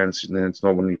a defense, then it's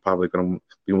no one you're probably going to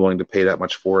be willing to pay that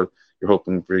much for. You're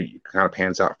hoping for it kind of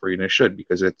pans out for you, and it should,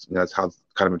 because that's how it's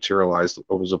kind of materialized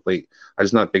over the late. I'm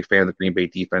just not a big fan of the Green Bay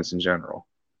defense in general.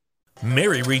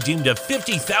 Mary redeemed a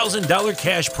 $50,000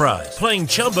 cash prize playing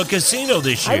Chumba Casino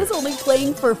this year. I was only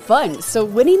playing for fun, so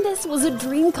winning this was a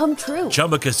dream come true.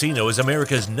 Chumba Casino is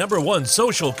America's #1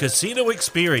 social casino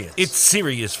experience. It's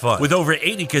serious fun. With over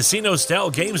 80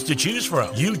 casino-style games to choose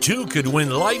from, you too could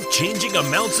win life-changing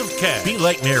amounts of cash. Be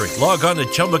like Mary. Log on to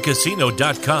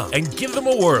ChumbaCasino.com and give them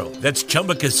a whirl. That's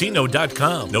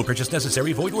ChumbaCasino.com. No purchase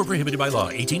necessary. Void or prohibited by law.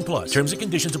 18+. Terms and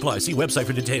conditions apply. See website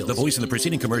for details. The voice in the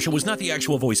preceding commercial was not the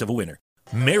actual voice of a winner.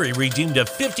 Mary redeemed a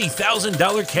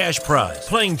 $50,000 cash prize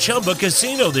playing Chumba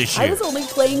Casino this year. I was only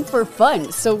playing for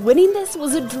fun, so winning this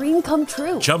was a dream come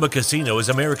true. Chumba Casino is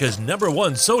America's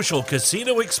 #1 social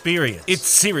casino experience. It's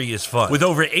serious fun. With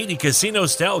over 80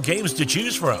 casino-style games to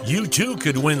choose from, you too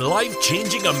could win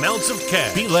life-changing amounts of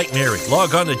cash. Be like Mary.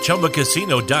 Log on to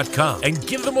ChumbaCasino.com and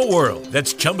give them a whirl.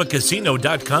 That's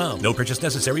ChumbaCasino.com. No purchase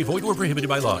necessary. Void or prohibited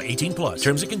by law. 18+.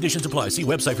 Terms and conditions apply. See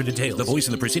website for details. The voice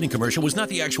in the preceding commercial was not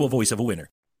the actual voice of a winner.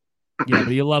 Yeah,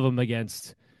 but you love him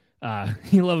against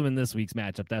you love him in this week's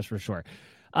matchup, that's for sure.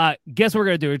 Guess what we're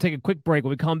going to do? We're going to take a quick break.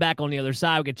 When we come back on the other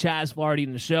side, we'll get Chaz Flaherty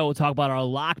in the show. We'll talk about our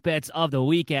lock bets of the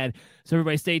weekend. So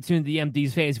everybody stay tuned to the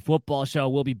MD's Fantasy Football Show.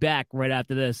 We'll be back right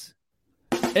after this.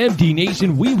 MD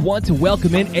Nation, we want to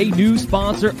welcome in a new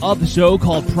sponsor of the show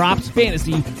called Props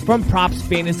Fantasy from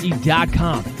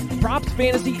PropsFantasy.com. Props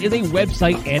Fantasy is a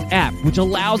website and app which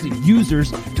allows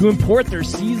users to import their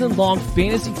season-long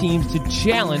fantasy teams to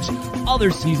challenge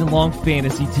other season-long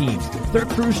fantasy teams. Their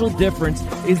crucial difference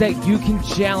is that you can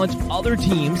challenge other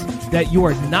teams that you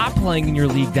are not playing in your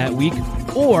league that week,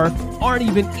 or aren't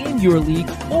even in your league,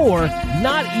 or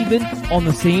not even on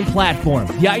the same platform.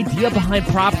 The idea behind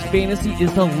Props Fantasy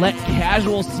is to let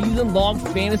casual season-long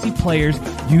fantasy players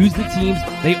use the teams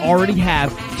they already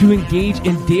have to engage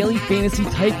in daily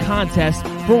fantasy-type contests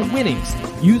for winnings.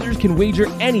 Users can wager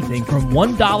anything from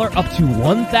 $1 up to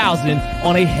 $1,000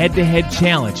 on a head-to-head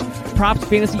challenge. Props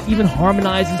Fantasy even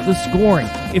harmonizes the scoring.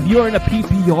 If you're in a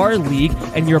PPR league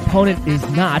and your opponent is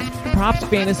not, Props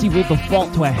Fantasy will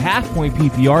default to a half-point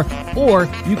PPR, or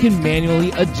you can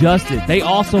manually adjust it. They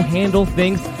also handle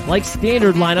things like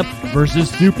standard lineup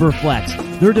versus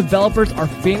Superflex. Their developers are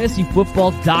fantasy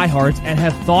football diehards and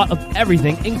have thought of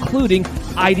everything, including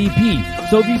IDP.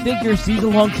 So if you think your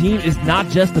season-long team is not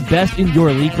just the best in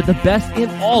your league, but the best in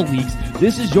all leagues,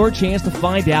 this is your chance to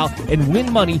find out and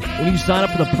win money when you sign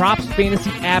up for the Props Fantasy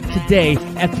app today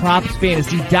at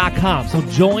PropsFantasy.com. So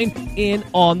join in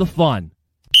on the fun.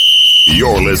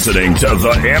 You're listening to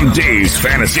the MD's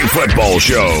Fantasy Football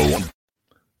Show.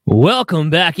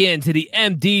 Welcome back into the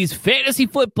MD's Fantasy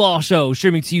Football Show,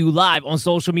 streaming to you live on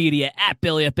social media at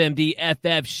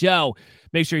BillyFMDFF Show.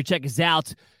 Make sure you check us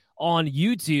out on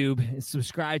YouTube and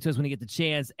subscribe to us when you get the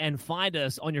chance, and find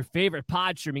us on your favorite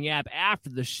pod streaming app after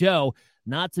the show.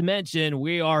 Not to mention,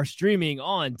 we are streaming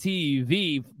on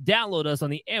TV. Download us on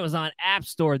the Amazon App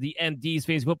Store, the MD's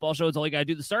Fantasy Football Show. It's all you got to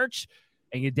do, the search,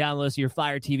 and you download us to your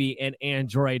Fire TV and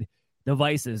Android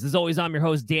devices. As always, I'm your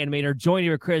host, Dan Maynard, joined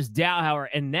here with Chris Dowhauer,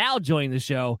 and now joining the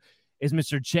show is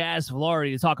Mr. Chaz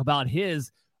Flaherty to talk about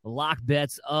his lock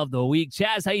bets of the week.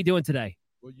 Chaz, how you doing today?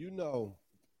 Well, you know,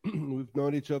 we've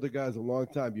known each other, guys, a long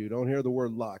time. You don't hear the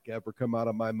word lock ever come out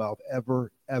of my mouth,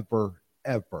 ever, ever,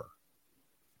 ever.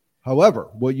 However,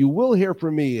 what you will hear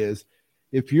from me is,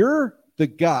 if you're the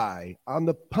guy on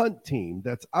the punt team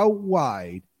that's out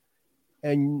wide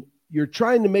and you're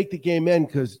trying to make the game end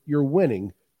because you're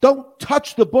winning, don't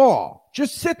touch the ball.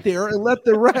 Just sit there and let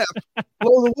the ref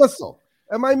blow the whistle.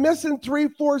 Am I missing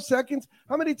 3-4 seconds?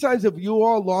 How many times have you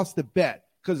all lost a bet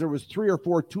because there was 3 or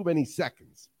 4 too many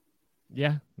seconds?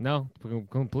 Yeah, no,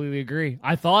 completely agree.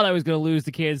 I thought I was going to lose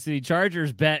the Kansas City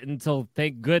Chargers bet until,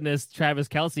 thank goodness, Travis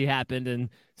Kelce happened and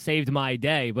saved my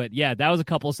day. But yeah, that was a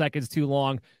couple seconds too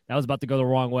long. That was about to go the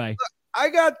wrong way. I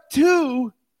got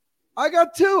two. I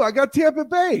got Tampa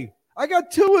Bay. I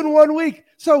got 2 in 1 week.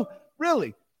 So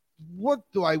really, what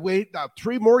do I wait now?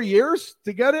 3 more years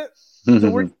to get it? So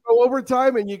we're going to go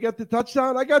overtime and you get the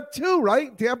touchdown? I got 2,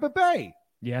 right? Tampa Bay.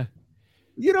 Yeah.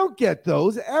 You don't get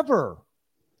those ever.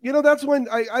 That's when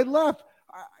I left.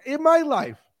 In my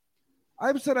life,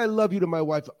 I've said I love you to my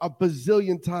wife a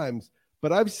bazillion times,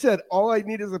 but I've said all I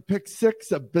need is a pick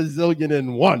six a bazillion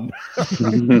and one.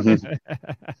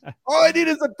 All I need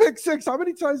is a pick six. How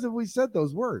many times have we said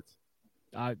those words?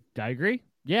 I agree.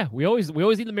 Yeah, we always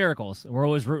need the miracles, and we're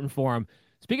always rooting for them.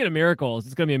 Speaking of miracles,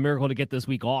 it's going to be a miracle to get this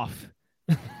week off.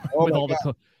 Oh my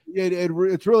God.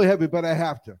 It's really heavy, but I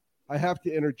have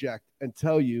to interject and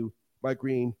tell you my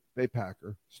Green Bay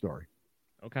Packer story.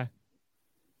 Okay.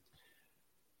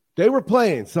 They were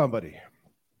playing somebody,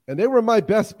 and they were my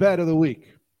best bet of the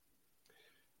week.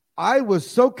 I was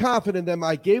so confident in them,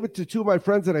 I gave it to 2 of my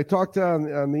friends that I talked to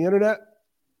on the internet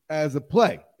as a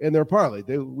play in their parlay.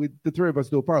 The 3 of us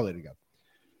do a parlay together.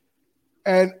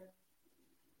 And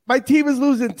my team is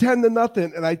losing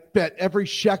 10-0, and I bet every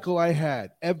shekel I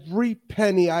had, every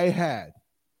penny I had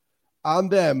on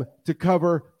them to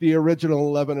cover the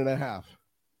original 11.5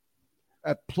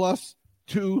 at plus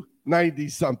 290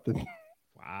 something.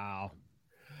 Wow.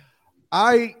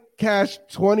 I cashed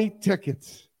 20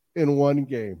 tickets in 1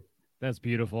 game. That's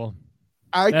beautiful.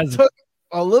 I took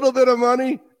a little bit of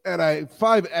money and I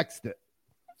 5x'd it.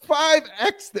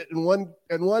 5x'd it in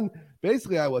one.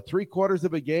 Basically, I was 3/4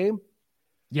 of a game.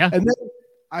 Yeah. And then,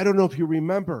 I don't know if you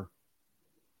remember,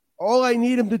 all I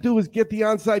need him to do is get the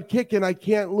onside kick and I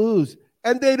can't lose.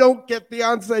 And they don't get the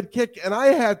onside kick. And I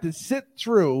had to sit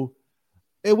through.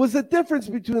 It was a difference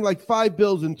between like 5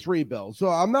 bills and 3 bills. So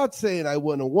I'm not saying I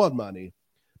wouldn't have won money,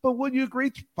 but would you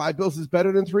agree 5 bills is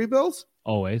better than 3 bills?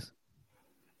 Always.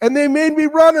 And they made me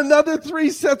run another 3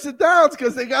 sets of downs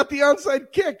because they got the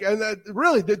onside kick. And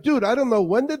dude, I don't know,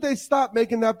 when did they stop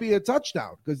making that be a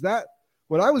touchdown? Because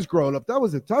when I was growing up, that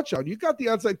was a touchdown. You got the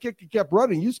onside kick, you kept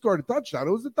running, you scored a touchdown.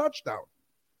 It was a touchdown.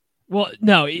 Well,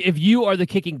 no, if you are the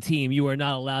kicking team, you are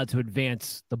not allowed to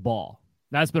advance the ball.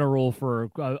 That's been a rule for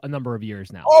a number of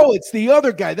years now. Oh, it's the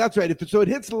other guy. That's right. So it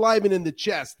hits the lineman in the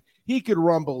chest, he could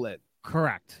rumble in.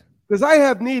 Correct. Because I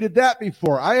have needed that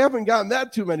before. I haven't gotten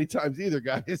that too many times either,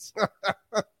 guys.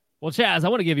 Well, Chaz, I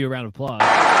want to give you a round of applause.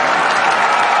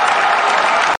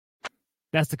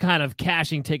 That's the kind of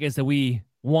cashing tickets that we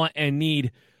want and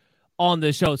need on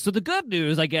the show. So the good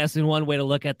news, I guess, in one way to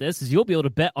look at this is you'll be able to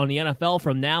bet on the NFL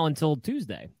from now until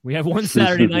Tuesday. We have 1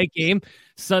 Saturday night game,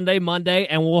 Sunday, Monday,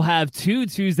 and we'll have 2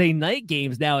 Tuesday night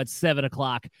games now at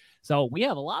 7:00. So we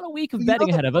have a lot of week of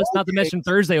betting ahead of us, not to mention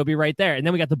Thursday will be right there. And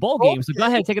then we got the bowl game. So go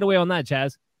ahead, take it away on that,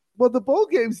 Chaz. Well, the bowl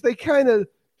games, they kind of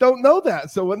don't know that.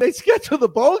 So when they schedule the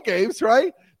bowl games,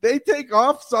 right, they take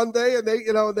off Sunday and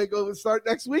they go start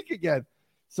next week again.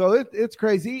 So it's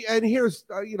crazy. And here's,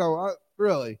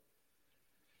 really,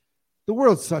 the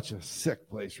world's such a sick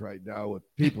place right now with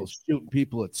people shooting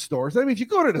people at stores. I mean, if you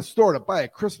go to the store to buy a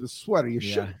Christmas sweater, you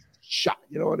should get shot.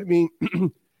 You know what I mean?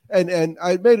 and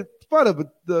I made fun of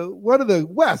one of the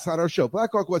West on our show,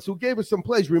 Blackhawk West, who gave us some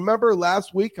plays. Remember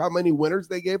last week how many winners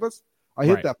they gave us? I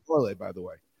hit that parlay, by the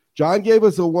way. John gave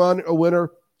us a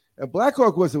winner, and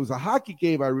Blackhawk West, it was a hockey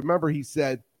game. I remember he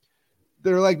said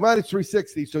they're like minus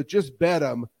 360, so just bet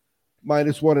them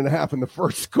minus 1.5, and the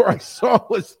first score I saw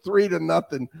was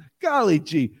 3-0. Golly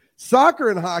gee, soccer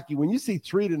and hockey, when you see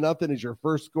 3-0 as your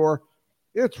first score,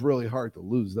 it's really hard to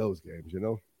lose those games, you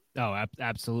know? Oh,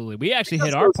 absolutely. We actually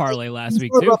hit our parlay last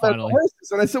week too, finally.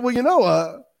 And I said,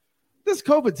 well, this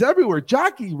COVID's everywhere.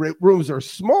 Jockey rooms are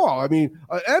small. I mean,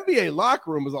 an NBA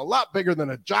locker room is a lot bigger than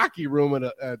a jockey room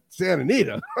at Santa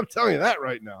Anita. I'm telling you that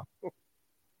right now.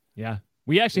 Yeah.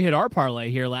 We actually hit our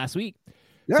parlay here last week.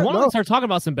 Yeah, so why don't we start talking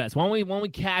about some bets? Why don't we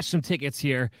cash some tickets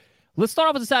here? Let's start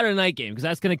off with the Saturday night game because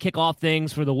that's going to kick off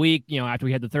things for the week, after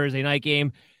we had the Thursday night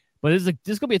game. But this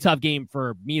is going to be a tough game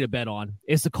for me to bet on.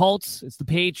 It's the Colts. It's the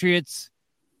Patriots.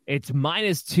 It's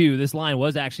 -2. This line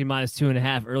was actually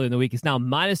 -2.5 early in the week. It's now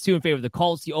 -2 in favor of the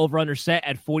Colts. The over-under set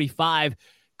at 45.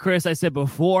 Chris, I said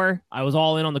before, I was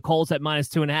all in on the Colts at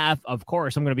 -2.5. Of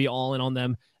course, I'm going to be all in on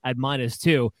them at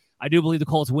 -2. I do believe the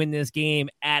Colts win this game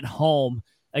at home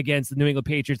against the New England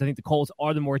Patriots. I think the Colts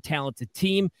are the more talented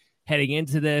team heading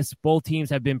into this. Both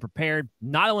teams have been prepared.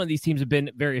 Not one of these teams have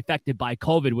been very affected by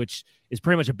COVID, which is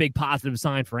pretty much a big positive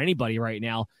sign for anybody right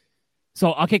now.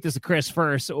 So I'll kick this to Chris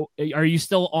first. Are you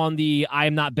still on the I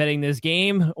am not betting this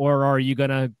game, or are you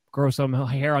going to grow some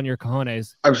hair on your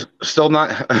cojones. I'm still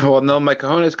not. Well, no, my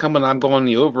cojones coming. I'm going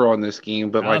the over on this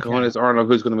game, but my cojones aren't on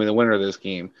who's going to be the winner of this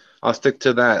game. I'll stick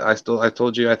to that. I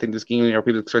told you, I think this game,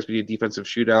 people expect to be a defensive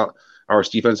shootout or a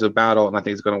defensive battle, and I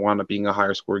think it's going to wind up being a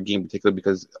higher scoring game, particularly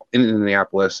because in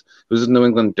Indianapolis, this is New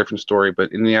England, different story,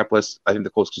 but in Indianapolis, I think the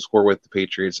Colts can score with the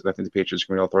Patriots, and I think the Patriots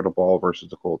are going to throw the ball versus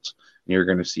the Colts, and you're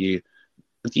going to see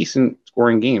a decent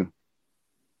scoring game.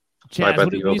 Chaz, what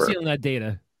do you see on that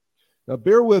data? Now,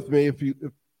 bear with me if you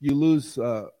lose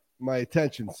my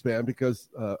attention span, because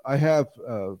I have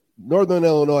Northern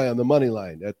Illinois on the money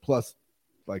line at plus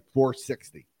like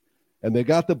 460, and they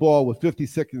got the ball with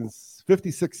 56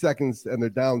 seconds, and they're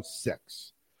down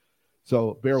 6.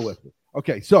 So bear with me.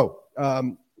 Okay, so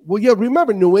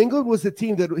remember New England was the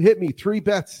team that hit me 3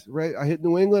 bets, right? I hit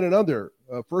New England and under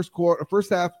first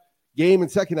half game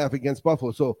and second half against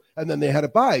Buffalo. So, and then they had a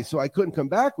bye, so I couldn't come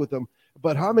back with them.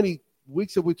 But how many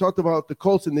weeks have we talked about the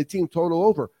Colts and the team total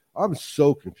over? I'm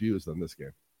so confused on this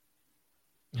game.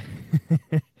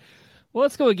 Well,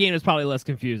 let's go a game that's probably less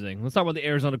confusing. Let's talk about the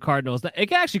Arizona Cardinals.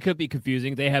 It actually could be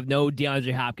confusing. They have no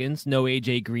DeAndre Hopkins, no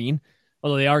A.J. Green.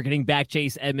 Although they are getting back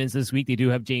Chase Edmonds this week, they do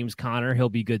have James Conner. He'll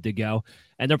be good to go.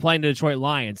 And they're playing the Detroit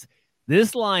Lions.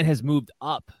 This line has moved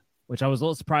up, which I was a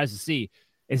little surprised to see.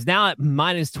 It's now at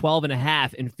minus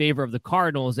 12.5 in favor of the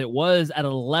Cardinals. It was at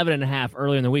 11.5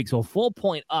 earlier in the week. So a full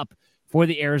point up for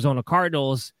the Arizona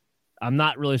Cardinals. I'm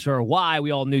not really sure why.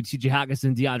 We all knew T.J. Hockenson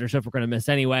and DeAndre Swift were going to miss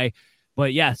anyway.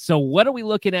 But yeah, so what are we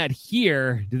looking at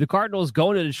here? Do the Cardinals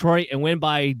go into Detroit and win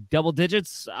by double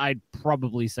digits? I'd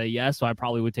probably say yes. So I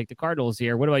probably would take the Cardinals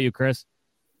here. What about you, Chris?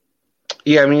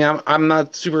 Yeah, I mean, I'm not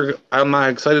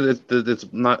excited that it's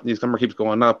not, this number keeps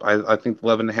going up. I think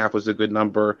 11.5 was a good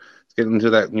number. It's getting into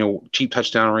that, cheap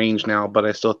touchdown range now, but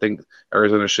I still think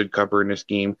Arizona should cover in this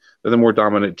game. They're the more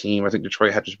dominant team. I think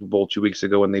Detroit had to Super Bowl 2 weeks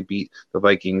ago when they beat the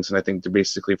Vikings, and I think they're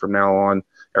basically from now on,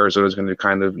 Arizona's going to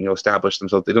kind of, establish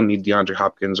themselves. They don't need DeAndre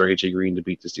Hopkins or A.J. Green to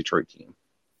beat this Detroit team.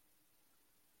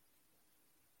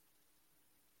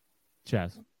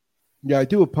 Chaz. Yeah, I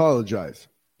do apologize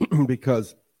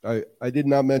because I did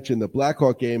not mention the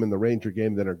Blackhawk game and the Ranger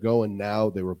game that are going now.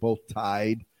 They were both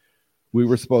tied. I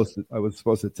was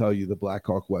supposed to tell you the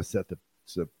Blackhawk West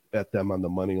bet them on the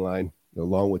money line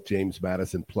along with James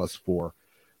Madison plus 4.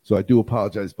 So I do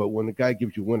apologize, but when a guy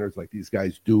gives you winners like these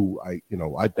guys do, I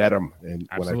bet them, and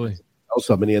absolutely. When I tell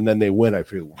somebody and then they win, I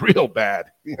feel real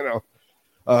bad.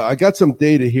 I got some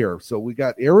data here. So we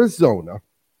got Arizona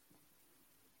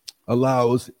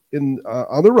allows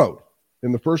on the road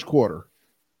in the first quarter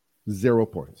 0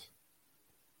 points.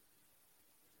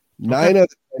 9 out of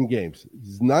 10 games.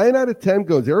 9 out of 10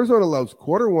 goes. Arizona allows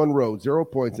quarter one road 0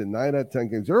 points in 9 out of 10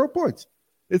 games. 0 points.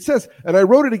 It says, and I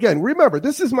wrote it again. Remember,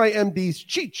 this is my MD's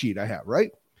cheat sheet I have,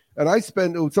 right? And I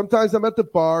spend, sometimes I'm at the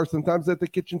bar, sometimes at the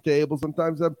kitchen table,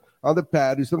 sometimes I'm on the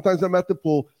patio, sometimes I'm at the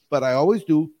pool, but I always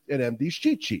do an MD's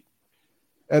cheat sheet.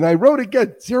 And I wrote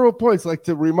again, 0 points, like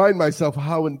to remind myself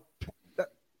how in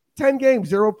 10 games,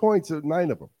 0 points,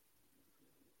 9 of them.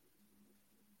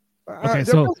 Okay,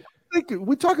 so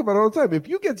we talk about it all the time. If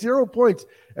you get 0 points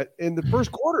in the first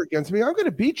quarter against me, I'm going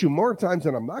to beat you more times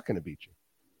than I'm not going to beat you.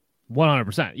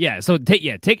 100%. Yeah. So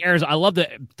take Arizona. I love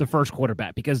the first quarter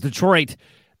bet because Detroit,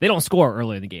 they don't score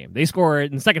early in the game. They score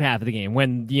in the second half of the game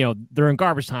when they're in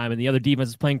garbage time and the other defense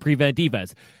is playing prevent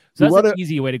defense. So that's an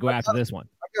easy way to go after this one.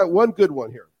 I got one good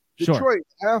one here. Detroit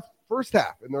sure. First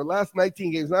half in their last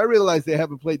 19 games. And I realize they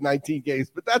haven't played 19 games,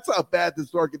 but that's how bad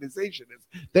this organization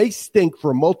is. They stink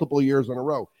for multiple years in a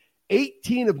row.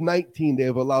 18 of 19 they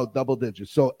have allowed double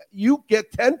digits. So you get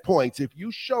 10 points if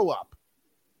you show up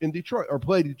in Detroit or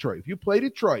play Detroit. If you play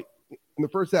Detroit in the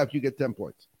first half, you get 10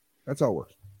 points. That's how it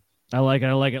works. I like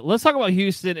it. Let's talk about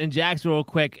Houston and Jacksonville real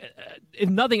quick. If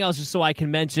nothing else, just so I can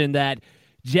mention that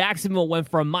Jacksonville went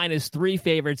from -3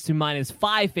 favorites to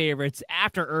 -5 favorites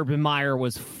after Urban Meyer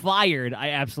was fired. I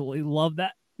absolutely love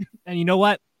that. And you know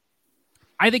what?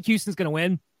 I think Houston's going to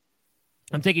win.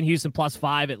 I'm taking Houston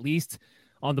 +5 at least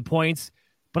on the points.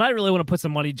 But I really want to put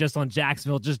some money just on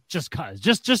Jacksonville,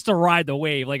 just to ride the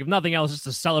wave. Like if nothing else, just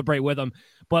to celebrate with them.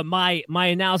 But my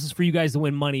analysis for you guys to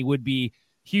win money would be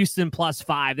Houston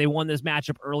 +5. They won this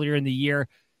matchup earlier in the year.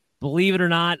 Believe it or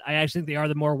not, I actually think they are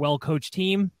the more well-coached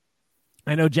team.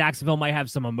 I know Jacksonville might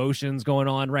have some emotions going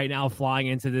on right now flying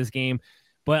into this game,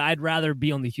 but I'd rather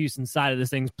be on the Houston side of this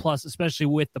thing, plus especially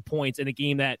with the points in a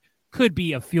game that could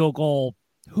be a field goal.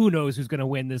 Who knows who's going to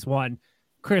win this one?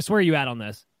 Chris, where are you at on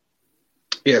this?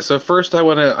 Yeah, so first I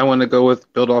want to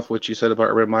build off what you said about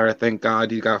Urban Meyer. Thank God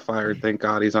he got fired. Thank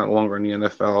God he's not longer in the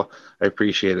NFL. I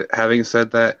appreciate it. Having said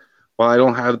that, while I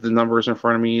don't have the numbers in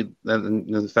front of me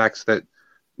and the facts that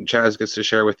Chaz gets to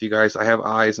share with you guys. I have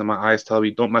eyes, and my eyes tell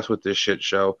me, don't mess with this shit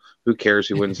show. Who cares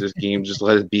who wins this game? Just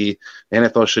let it be. The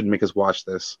NFL shouldn't make us watch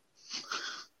this.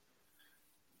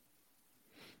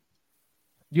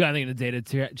 You got anything to data,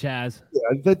 Chaz?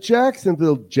 Yeah, the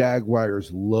Jacksonville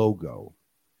Jaguars logo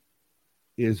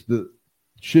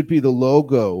should be the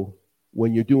logo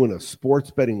when you're doing a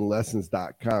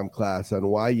sportsbettinglessons.com class on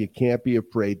why you can't be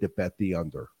afraid to bet the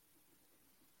under.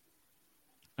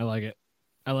 I like it.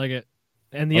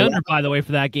 And the under, by the way,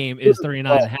 for that game is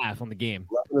 39.5 on the game.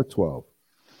 11 to 12.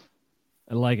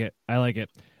 I like it.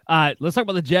 Let's talk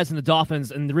about the Jets and the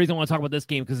Dolphins. And the reason I want to talk about this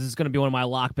game, because this is going to be one of my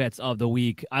lock bets of the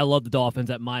week. I love the Dolphins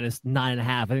at -9.5.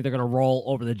 I think they're going to roll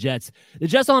over the Jets. The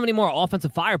Jets don't have any more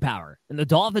offensive firepower. And the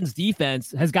Dolphins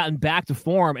defense has gotten back to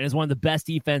form and is one of the best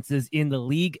defenses in the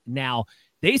league now.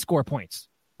 They score points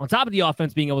on top of the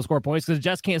offense being able to score points because the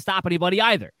Jets can't stop anybody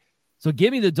either. So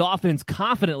give me the Dolphins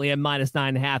confidently at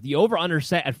 -9.5. The over-under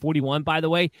set at 41, by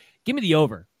the way. Give me the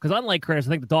over. Because unlike Chris, I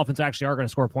think the Dolphins actually are going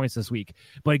to score points this week.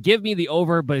 But give me the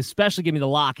over, but especially give me the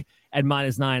lock at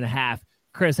 -9.5.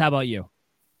 Chris, how about you?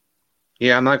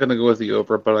 Yeah, I'm not going to go with the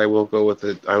over, but I will go with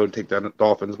it. I would take the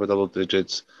Dolphins by double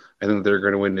digits. I think they're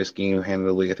going to win this game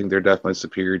handily. I think they're definitely a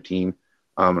superior team.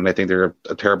 And I think they're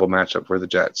a terrible matchup for the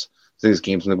Jets. I think this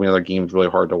game's going to be another game really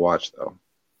hard to watch, though.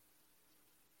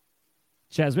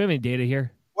 Chaz, we have any data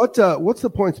here? What's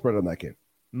the point spread on that game?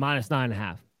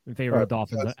 -9.5 in favor of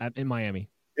Dolphins in Miami.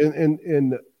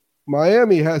 In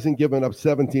Miami hasn't given up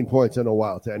 17 points in a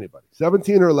while to anybody.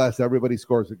 17 or less, everybody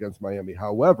scores against Miami.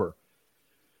 However,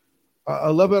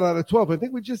 11 out of 12. I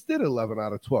think we just did 11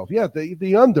 out of 12. Yeah,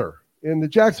 the under in the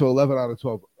Jacksonville, 11 out of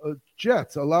 12.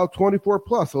 Jets allow 24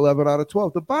 plus, 11 out of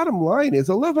 12. The bottom line is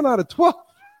 11 out of 12.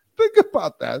 Think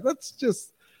about that. That's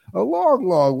just a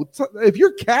long. If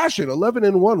you're cashing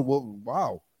 11-1, well,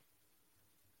 wow.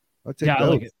 I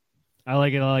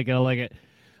like it.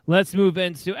 Let's move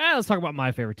into, let's talk about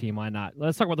my favorite team. Why not?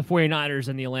 Let's talk about the 49ers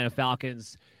and the Atlanta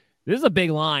Falcons. This is a big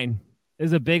line.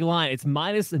 It's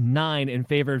 -9 in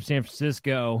favor of San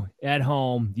Francisco at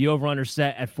home. The over-under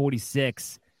set at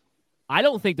 46. I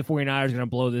don't think the 49ers are going to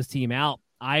blow this team out.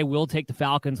 I will take the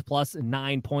Falcons plus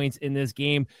 9 points in this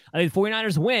game. I think the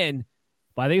 49ers win,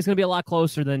 but I think it's going to be a lot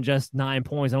closer than just 9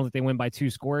 points. I don't think they win by 2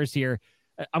 scores here.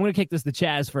 I'm going to kick this to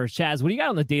Chaz first. Chaz, what do you got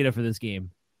on the data for this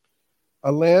game?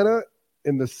 Atlanta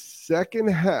in the second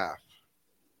half,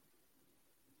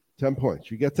 10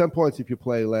 points. You get 10 points if you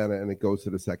play Atlanta and it goes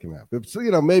to the second half. If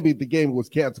maybe the game was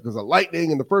canceled because of lightning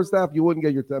in the first half, you wouldn't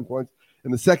get your 10 points. In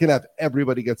the second half,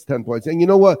 everybody gets 10 points. And you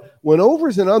know what? When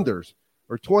overs and unders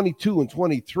are 22 and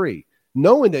 23,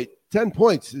 knowing that 10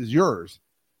 points is yours,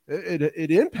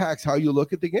 it impacts how you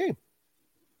look at the game.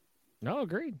 No,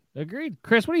 agreed.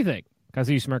 Chris, what do you think? I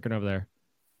see you smirking over there.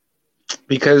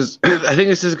 Because I think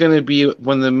this is going to be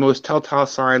one of the most telltale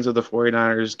signs of the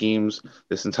 49ers games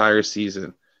this entire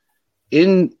season.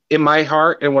 In my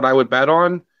heart, and what I would bet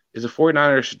on is the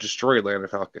 49ers should destroy Atlanta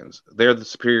Falcons. They're the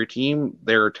superior team.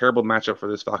 They're a terrible matchup for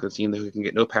this Falcons team that can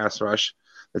get no pass rush.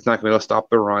 That's not going to be able to stop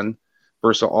the run.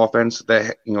 Versus offense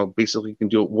that basically can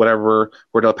do whatever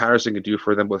Cordell Patterson can do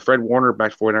for them. With Fred Warner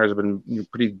back, 49ers have been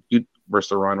pretty good versus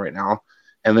the run right now.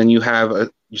 And then you have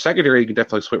your secondary, you can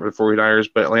definitely split with the 49ers,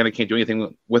 but Atlanta can't do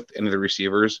anything with any of the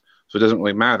receivers, so it doesn't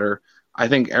really matter. I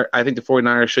think the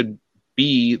 49ers should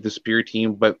be the superior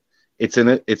team, but it's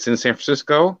in San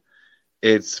Francisco.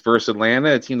 It's versus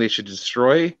Atlanta, a team they should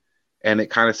destroy, and it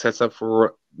kind of sets up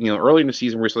for early in the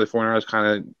season where the 49ers kind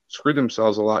of screwed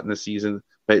themselves a lot in the season.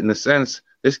 But in the sense,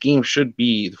 this game should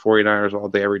be the 49ers all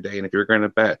day, every day. And if you're going to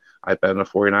bet, I bet on the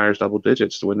 49ers double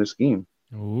digits to win this game.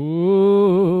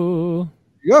 Ooh.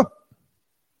 Yeah.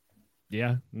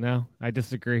 Yeah, no, I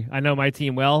disagree. I know my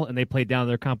team well, and they play down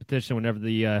their competition whenever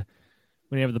the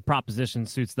proposition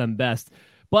suits them best.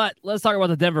 But let's talk about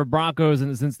the Denver Broncos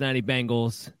and the Cincinnati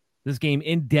Bengals. This game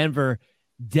in Denver.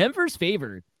 Denver's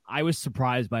favored. I was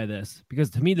surprised by this because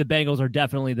to me, the Bengals are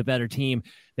definitely the better team.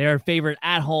 They are favored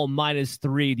at home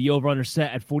 -3. The over-under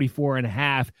set at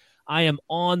 44.5. I am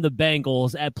on the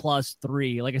Bengals at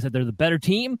 +3. Like I said, they're the better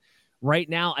team. Right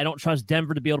now, I don't trust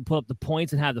Denver to be able to put up the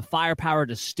points and have the firepower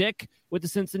to stick with the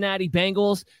Cincinnati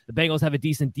Bengals. The Bengals have a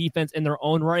decent defense in their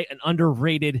own right, an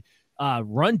underrated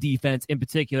run defense in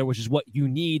particular, which is what you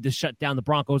need to shut down the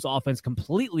Broncos offense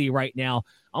completely right now.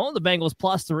 I'm on the Bengals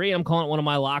 +3. I'm calling it one of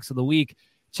my locks of the week.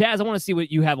 Chaz, I want to see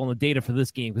what you have on the data for this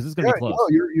game because it's going to be close. No,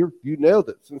 you nailed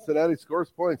it. Cincinnati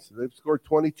scores points. They've scored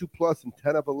 22 plus in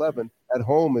 10 of 11. At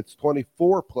home, it's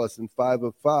 24 plus in 5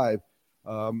 of 5.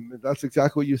 That's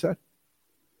exactly what you said.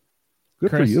 Good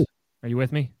Chris, for you. Are you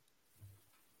with me?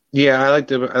 Yeah, I like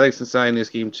Cincinnati in this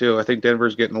game too. I think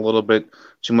Denver's getting a little bit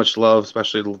too much love,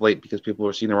 especially late because people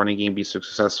are seeing the running game be so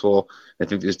successful. I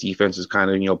think this defense is kind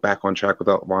of back on track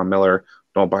without Von Miller.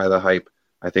 Don't buy the hype.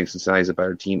 I think Cincinnati's a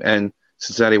better team, and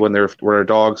Cincinnati when they're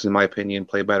dogs, in my opinion,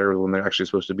 play better when they're actually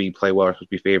supposed to play well, or supposed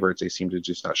to be favorites. They seem to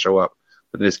just not show up.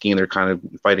 But in this game, they're kind of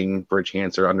fighting for a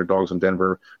chance. They're underdogs in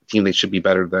Denver, a team they should be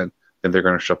better than. Then they're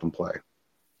going to show up and play.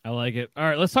 I like it. All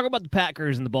right, let's talk about the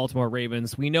Packers and the Baltimore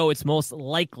Ravens. We know it's most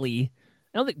likely.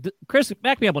 I don't think Chris,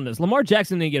 back me up on this. Lamar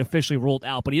Jackson didn't get officially ruled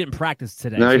out, but he didn't practice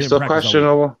today. No, he's still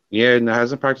questionable. Yeah, no,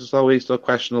 hasn't practiced all week. Still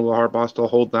questionable. Harbaugh's still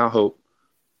holding out hope.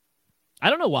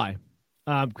 I don't know why.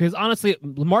 Because honestly,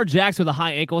 Lamar Jackson with a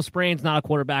high ankle sprain is not a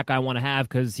quarterback I want to have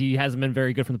because he hasn't been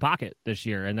very good from the pocket this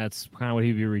year, and that's kind of what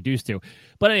he'd be reduced to.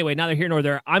 But anyway, neither here nor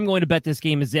there. I'm going to bet this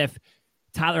game as if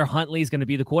Tyler Huntley is going to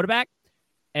be the quarterback.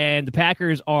 And the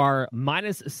Packers are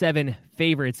 -7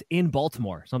 favorites in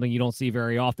Baltimore, something you don't see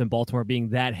very often, Baltimore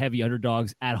being that heavy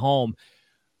underdogs at home.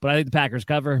 But I think the Packers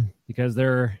cover because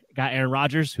they're got Aaron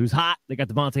Rodgers, who's hot. They got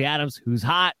Devontae Adams, who's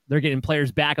hot. They're getting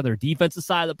players back on their defensive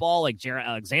side of the ball, like Jared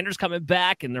Alexander's coming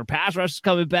back, and their pass rush is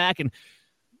coming back. And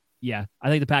yeah, I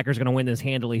think the Packers are going to win this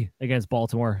handily against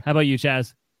Baltimore. How about you,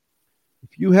 Chaz?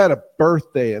 If you had a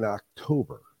birthday in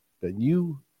October, then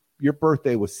your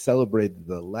birthday was celebrated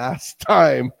the last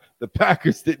time the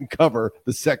Packers didn't cover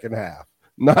the second half.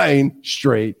 9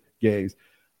 straight games.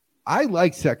 I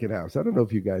like second halves. I don't know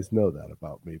if you guys know that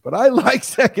about me, but I like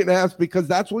second halves because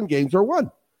that's when games are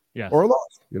won or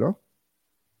lost,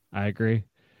 I agree.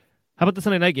 How about the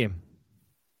Sunday night game?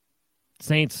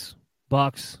 Saints,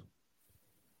 Bucks.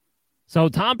 So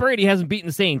Tom Brady hasn't beaten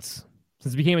the Saints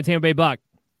since he became a Tampa Bay Buck.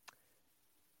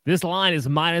 This line is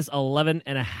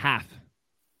 -11.5.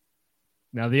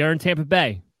 Now, they are in Tampa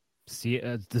Bay.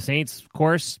 The Saints, of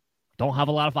course, don't have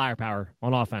a lot of firepower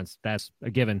on offense. That's a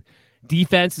given.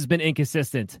 Defense has been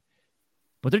inconsistent,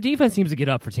 but their defense seems to get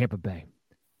up for Tampa Bay.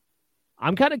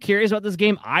 I'm kind of curious about this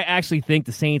game. I actually think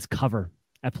the Saints cover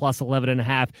at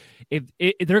 +11.5. If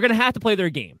they're going to have to play their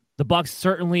game, the Bucs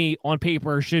certainly on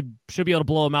paper should be able to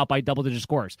blow them out by double-digit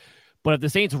scores. But if the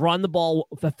Saints run the ball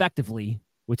effectively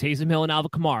with Taysom Hill and Alvin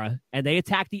Kamara, and they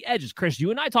attack the edges. Chris, you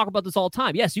and I talk about this all the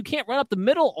time. Yes, you can't run up the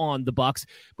middle on the Bucs,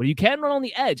 but you can run on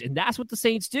the edge, and that's what the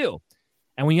Saints do.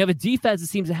 And when you have a defense that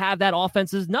seems to have that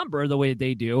offense's number the way that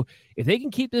they do, if they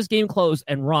can keep this game close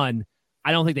and run,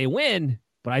 I don't think they win,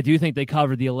 but I do think they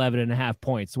cover the 11.5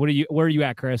 points. Where are you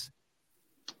at, Chris?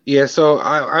 Yeah, so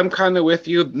I'm kind of with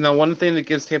you. Now, one thing that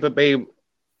gives Tampa Bay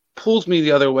pulls me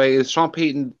the other way is Sean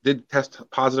Payton did test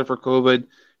positive for COVID.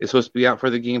 Is supposed to be out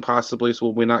for the game possibly, so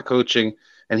we're not coaching.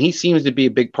 And he seems to be a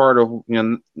big part of,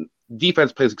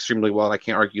 defense plays extremely well. I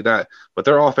can't argue that. But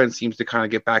their offense seems to kind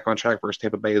of get back on track versus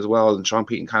Tampa Bay as well. And Sean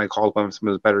Payton kind of called one of some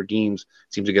of his better games,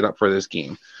 seems to get up for this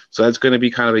game. So that's going to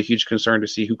be kind of a huge concern to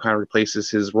see who kind of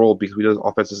replaces his role because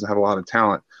offense doesn't have a lot of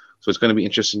talent. So it's going to be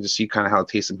interesting to see kind of how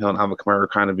Taysom Hill and Alvin Kamara are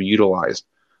kind of utilized.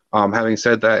 Having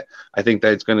said that, I think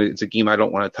that it's a game I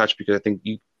don't want to touch because I think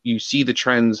you see the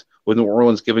trends with New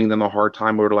Orleans giving them a hard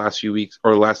time over the last few weeks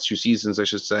or the last 2 seasons, I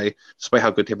should say, despite how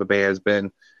good Tampa Bay has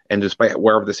been. And despite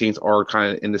wherever the Saints are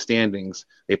kind of in the standings,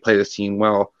 they play this team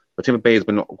well. But Tampa Bay has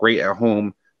been great at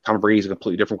home. Tom Brady's a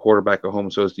completely different quarterback at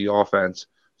home, so is the offense.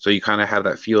 So you kind of have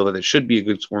that feel that it should be a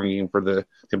good scoring game for the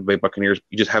Tampa Bay Buccaneers.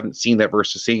 You just haven't seen that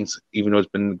versus Saints, even though it's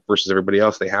been versus everybody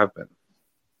else they have been.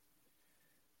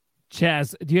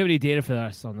 Chaz, do you have any data for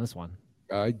us on this one?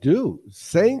 I do.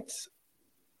 Saints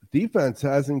defense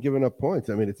hasn't given up points.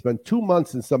 I mean, it's been 2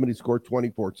 months since somebody scored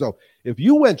 24. So if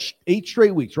you went 8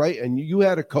 straight weeks, right, and you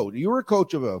had a coach, you were a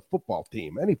coach of a football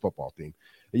team, any football team,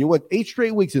 and you went 8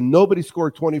 straight weeks and nobody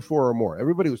scored 24 or more.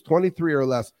 Everybody was 23 or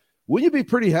less. Wouldn't you be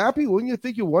pretty happy? Wouldn't you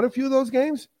think you won a few of those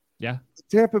games? Yeah.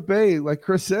 Tampa Bay, like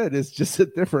Chris said, is just a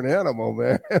different animal,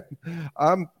 man.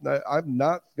 I'm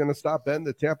not going to stop betting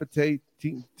the Tampa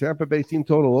Bay team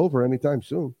total over anytime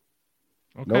soon.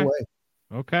 Okay. No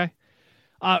way. Okay.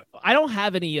 I don't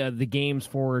have any of the games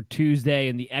for Tuesday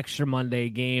and the extra Monday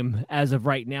game as of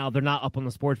right now. They're not up on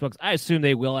the sports books. I assume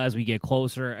they will as we get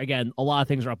closer. Again, a lot of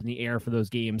things are up in the air for those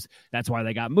games. That's why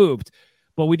they got moved.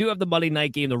 But we do have the Monday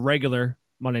night game, the regular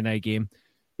Monday night game.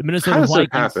 The Minnesota Vikings.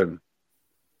 Happen?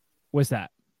 What's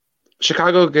that?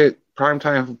 Chicago get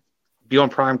primetime, be on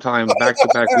primetime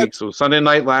back-to-back weeks. So Sunday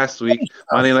night last week,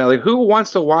 Monday night. Like, who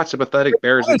wants to watch the pathetic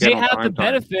Bears again They on have the primetime?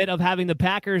 benefit of having the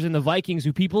Packers and the Vikings,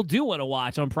 who people do want to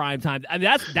watch on primetime. I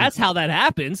mean, that's how that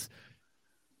happens.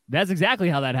 That's exactly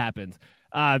how that happens.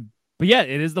 But yeah,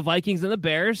 it is the Vikings and the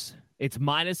Bears. It's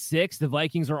 -6. The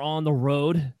Vikings are on the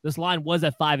road. This line was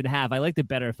at 5.5. I liked it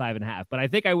better at 5.5, but I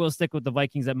think I will stick with the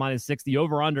Vikings at -6. The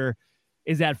over/under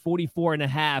is at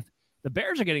 44.5. The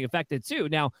Bears are getting affected too.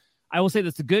 Now, I will say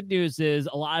this. The good news is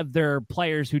a lot of their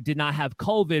players who did not have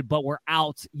COVID but were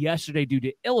out yesterday due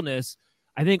to illness,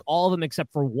 I think all of them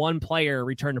except for one player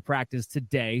returned to practice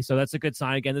today. So that's a good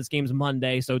sign. Again, this game's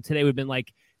Monday, so today would have been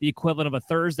like the equivalent of a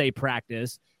Thursday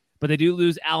practice. But they do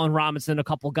lose Allen Robinson, a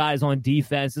couple guys on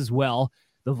defense as well.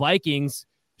 The Vikings,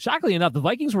 shockingly enough, the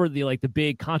Vikings were the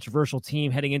big controversial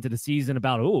team heading into the season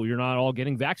about, oh, you're not all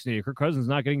getting vaccinated. Kirk Cousins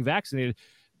not getting vaccinated.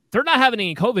 They're not having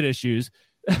any COVID issues.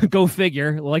 Go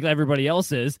figure, like everybody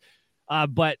else is.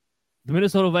 But the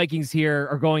Minnesota Vikings here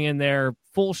are going in there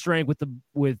full strength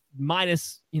with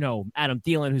minus, Adam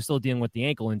Thielen, who's still dealing with the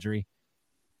ankle injury.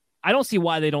 I don't see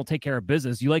why they don't take care of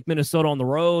business. You like Minnesota on the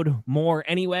road more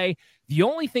anyway. The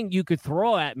only thing you could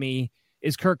throw at me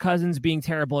is Kirk Cousins being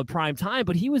terrible at prime time,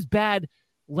 but he was bad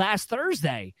last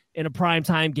Thursday in a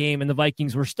primetime game, and the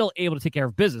Vikings were still able to take care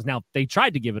of business. Now, they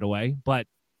tried to give it away, but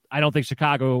I don't think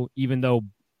Chicago, even though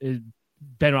Ben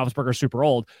Roethlisberger is super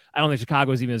old, I don't think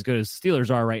Chicago is even as good as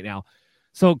Steelers are right now.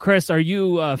 So, Chris, are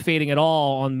you fading at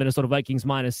all on Minnesota Vikings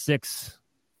 -6?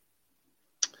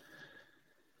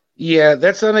 Yeah,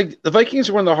 that's the Vikings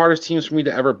are one of the hardest teams for me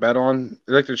to ever bet on.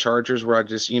 They're like the Chargers, where I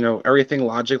just, everything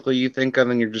logically you think of,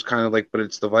 and you're just kind of like, but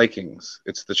it's the Vikings,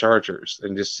 it's the Chargers,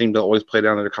 and just seem to always play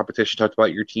down to the competition. Talked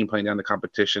about your team playing down the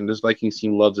competition. This Vikings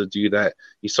team loves to do that.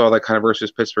 You saw that kind of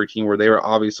versus Pittsburgh team, where they were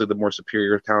obviously the more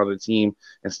superior, talented team,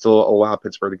 and still allow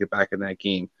Pittsburgh to get back in that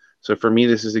game. So for me,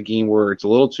 this is a game where it's a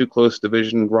little too close,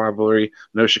 division rivalry. I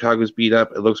know Chicago's beat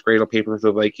up. It looks great on paper for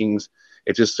the Vikings.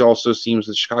 It just also seems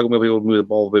that Chicago may be able to move the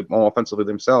ball a bit more offensively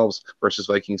themselves versus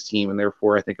Vikings team, and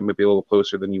therefore I think it may be a little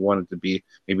closer than you want it to be.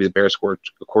 Maybe the Bears scored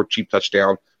a cheap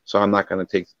touchdown, so I'm not going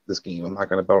to take this game. I'm not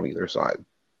going to bet on either side.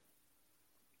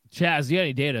 Chaz, you got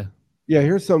any data? Yeah,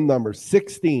 here's some numbers.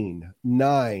 16,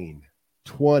 9,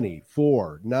 20,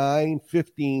 4, 9,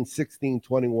 15, 16,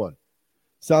 21.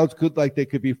 Sounds good, like they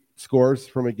could be scores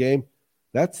from a game.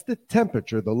 That's the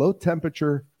temperature, the low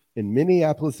temperature in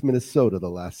Minneapolis, Minnesota, the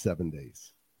last 7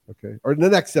 days. Okay. Or the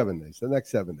next 7 days.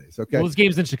 Okay. Well, this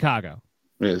game's in Chicago.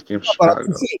 Yeah, this game's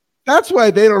Chicago. That's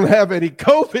why they don't have any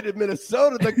COVID in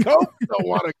Minnesota. The COVID don't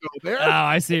want to go there. Oh,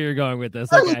 I see where you're going with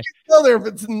this. Okay. I would go there if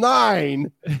it's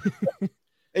 9.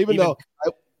 Even though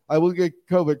I will get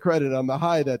COVID credit on the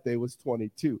high that day was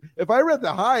 22. If I read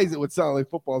the highs, it would sound like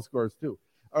football scores too.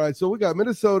 All right, so we got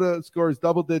Minnesota scores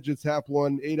double digits, half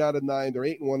one, 8 out of 9. They're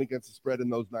 8-1 against the spread in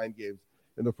those 9 games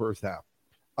in the first half.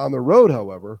 On the road,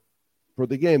 however, for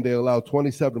the game, they allowed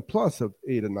 27 plus of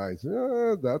 8 and 9.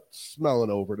 That's smelling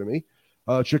over to me.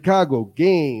 Chicago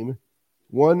game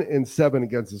 1-7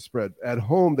 against the spread. At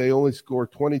home, they only score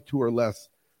 22 or less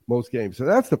most games. So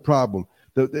that's the problem.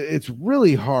 It's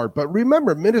really hard. But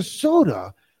remember,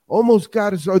 Minnesota almost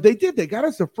got us, or they did. They got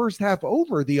us the first half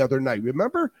over the other night.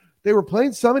 Remember? They were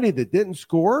playing somebody that didn't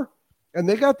score, and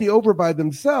they got the over by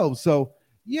themselves. So,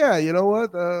 yeah, you know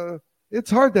what? It's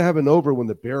hard to have an over when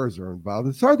the Bears are involved.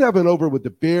 It's hard to have an over with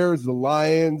the Bears, the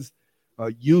Lions,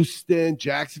 Houston,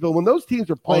 Jacksonville. When those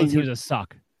teams are playing, all the teams that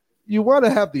suck. You want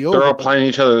to have the over. They're all playing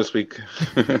each other this week.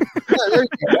 Yeah, there you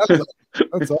go.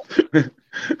 That's all. That's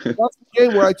the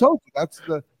game where I told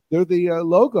you they're the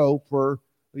logo for,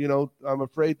 I'm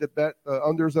afraid to bet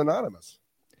unders anonymous.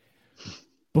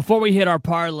 Before we hit our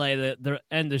parlay, the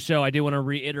end of the show, I do want to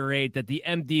reiterate that the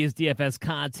MD's DFS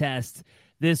contest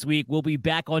this week will be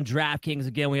back on DraftKings.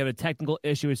 Again, we have a technical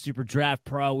issue with Super Draft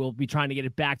Pro. We'll be trying to get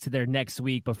it back to there next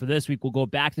week. But for this week, we'll go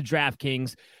back to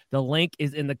DraftKings. The link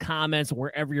is in the comments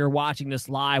wherever you're watching this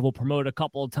live. We'll promote it a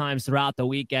couple of times throughout the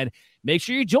weekend. Make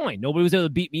sure you join. Nobody was able to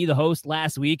beat me, the host,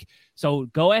 last week. So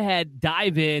go ahead,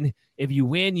 dive in. If you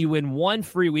win 1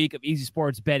 free week of Easy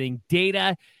Sports betting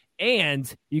data.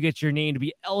 And you get your name to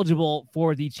be eligible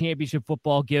for the championship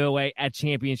football giveaway at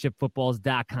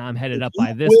championshipfootballs.com, headed up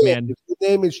by this man. If your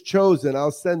name is chosen, I'll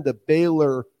send the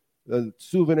Baylor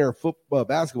souvenir football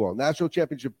basketball national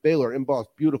championship Baylor embossed,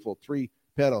 beautiful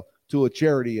 3-panel to a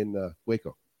charity in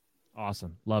Waco.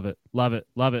 Awesome. Love it.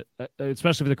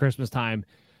 Especially for the Christmas time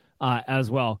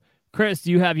as well. Chris,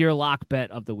 do you have your lock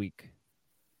bet of the week?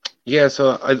 Yeah,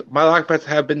 so my lock bets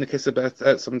have been the kiss of bets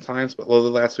at sometimes, but the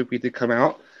last week we did come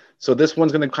out. So this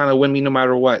one's going to kind of win me no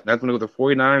matter what. That's going to go with the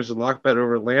 49ers, the lock bet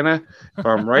over Atlanta. If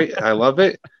I'm right, I love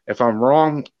it. If I'm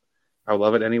wrong, I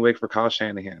love it anyway for Kyle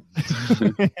Shanahan.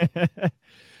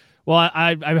 Well,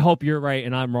 I hope you're right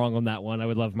and I'm wrong on that one. I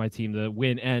would love my team to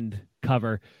win and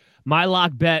cover. My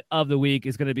lock bet of the week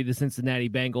is going to be the Cincinnati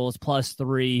Bengals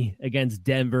 +3 against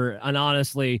Denver. And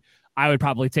honestly, I would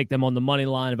probably take them on the money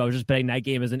line if I was just betting that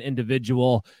game as an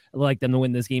individual. I'd like them to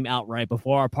win this game outright. But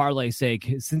for our parlay's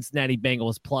sake, Cincinnati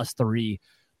Bengals +3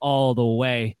 all the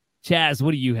way. Chaz,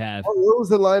 what do you have? Oh, what was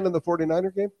the line in the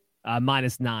 49er game?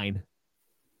 -9.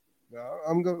 No,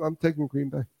 I'm taking Green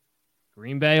Bay.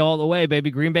 Green Bay all the way,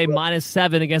 baby. Green Bay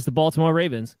 -7 against the Baltimore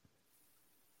Ravens.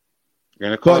 You're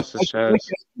going to cost us, Chaz.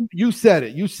 You said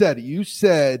it. You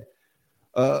said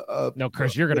no,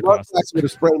 Chris, you're going to cost us. With a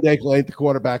sprained ankle ain't the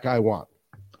quarterback I want.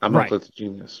 I'm going to look like a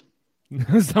genius.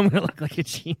 So I'm going to look like a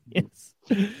genius.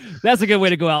 That's a good way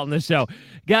to go out on the show.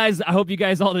 Guys, I hope you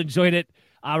guys all enjoyed it.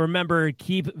 Remember,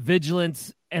 keep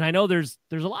vigilant. And I know there's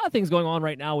a lot of things going on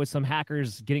right now with some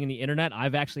hackers getting in the internet.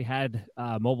 I've actually had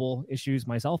mobile issues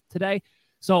myself today.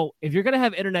 So if you're going to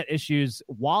have internet issues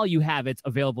while you have it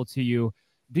available to you,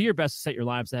 do your best to set your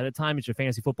lineups ahead of time. It's your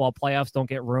fantasy football playoffs. Don't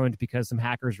get ruined because some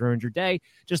hackers ruined your day.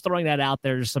 Just throwing that out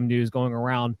there. There's some news going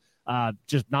around,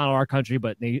 just not in our country,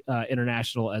 but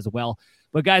international as well.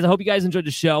 But, guys, I hope you guys enjoyed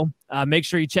the show. Make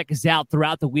sure you check us out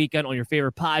throughout the weekend on your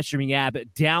favorite pod streaming app.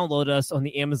 Download us on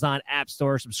the Amazon App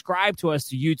Store. Subscribe to us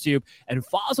to YouTube. And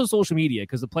follow us on social media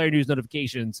because the player news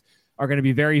notifications are going to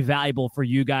be very valuable for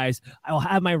you guys. I will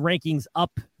have my rankings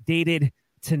updated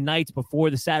tonight before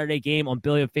the Saturday game on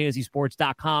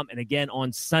BilliardFantasySports.com and again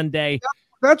on Sunday.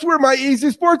 That's where my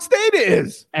Easy Sports data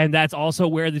is. And that's also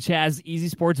where the Chaz Easy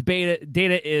Sports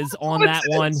data is on that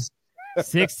one.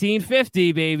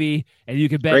 1650, baby. And you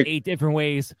can bet 8 different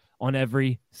ways on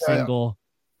every single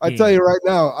game. I tell you right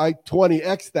now, I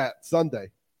 20x that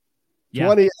Sunday.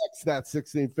 20x that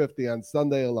 1650 on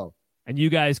Sunday alone. And you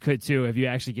guys could too if you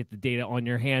actually get the data on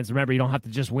your hands. Remember, you don't have to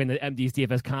just win the MD's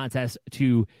DFS contest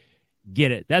to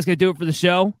get it. That's going to do it for the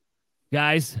show.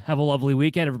 Guys, have a lovely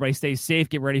weekend. Everybody stay safe.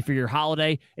 Get ready for your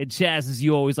holiday. And Chaz, as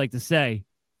you always like to say,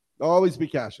 always be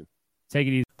cashing. Take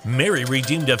it easy. Mary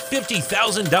redeemed a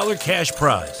 $50,000 cash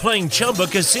prize playing Chumba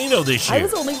Casino this year. I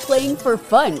was only playing for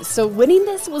fun, so winning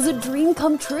this was a dream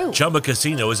come true. Chumba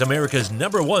Casino is America's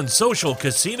 #1 social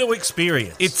casino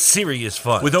experience. It's serious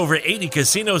fun. With over 80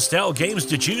 casino-style games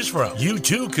to choose from, you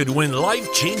too could win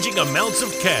life-changing amounts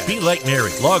of cash. Be like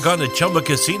Mary. Log on to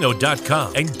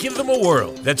ChumbaCasino.com and give them a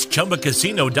whirl. That's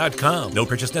ChumbaCasino.com. No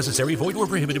purchase necessary. Void or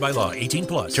prohibited by law.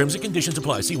 18+. Terms and conditions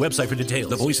apply. See website for details.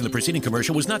 The voice in the preceding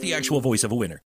commercial was not the actual voice of a winner.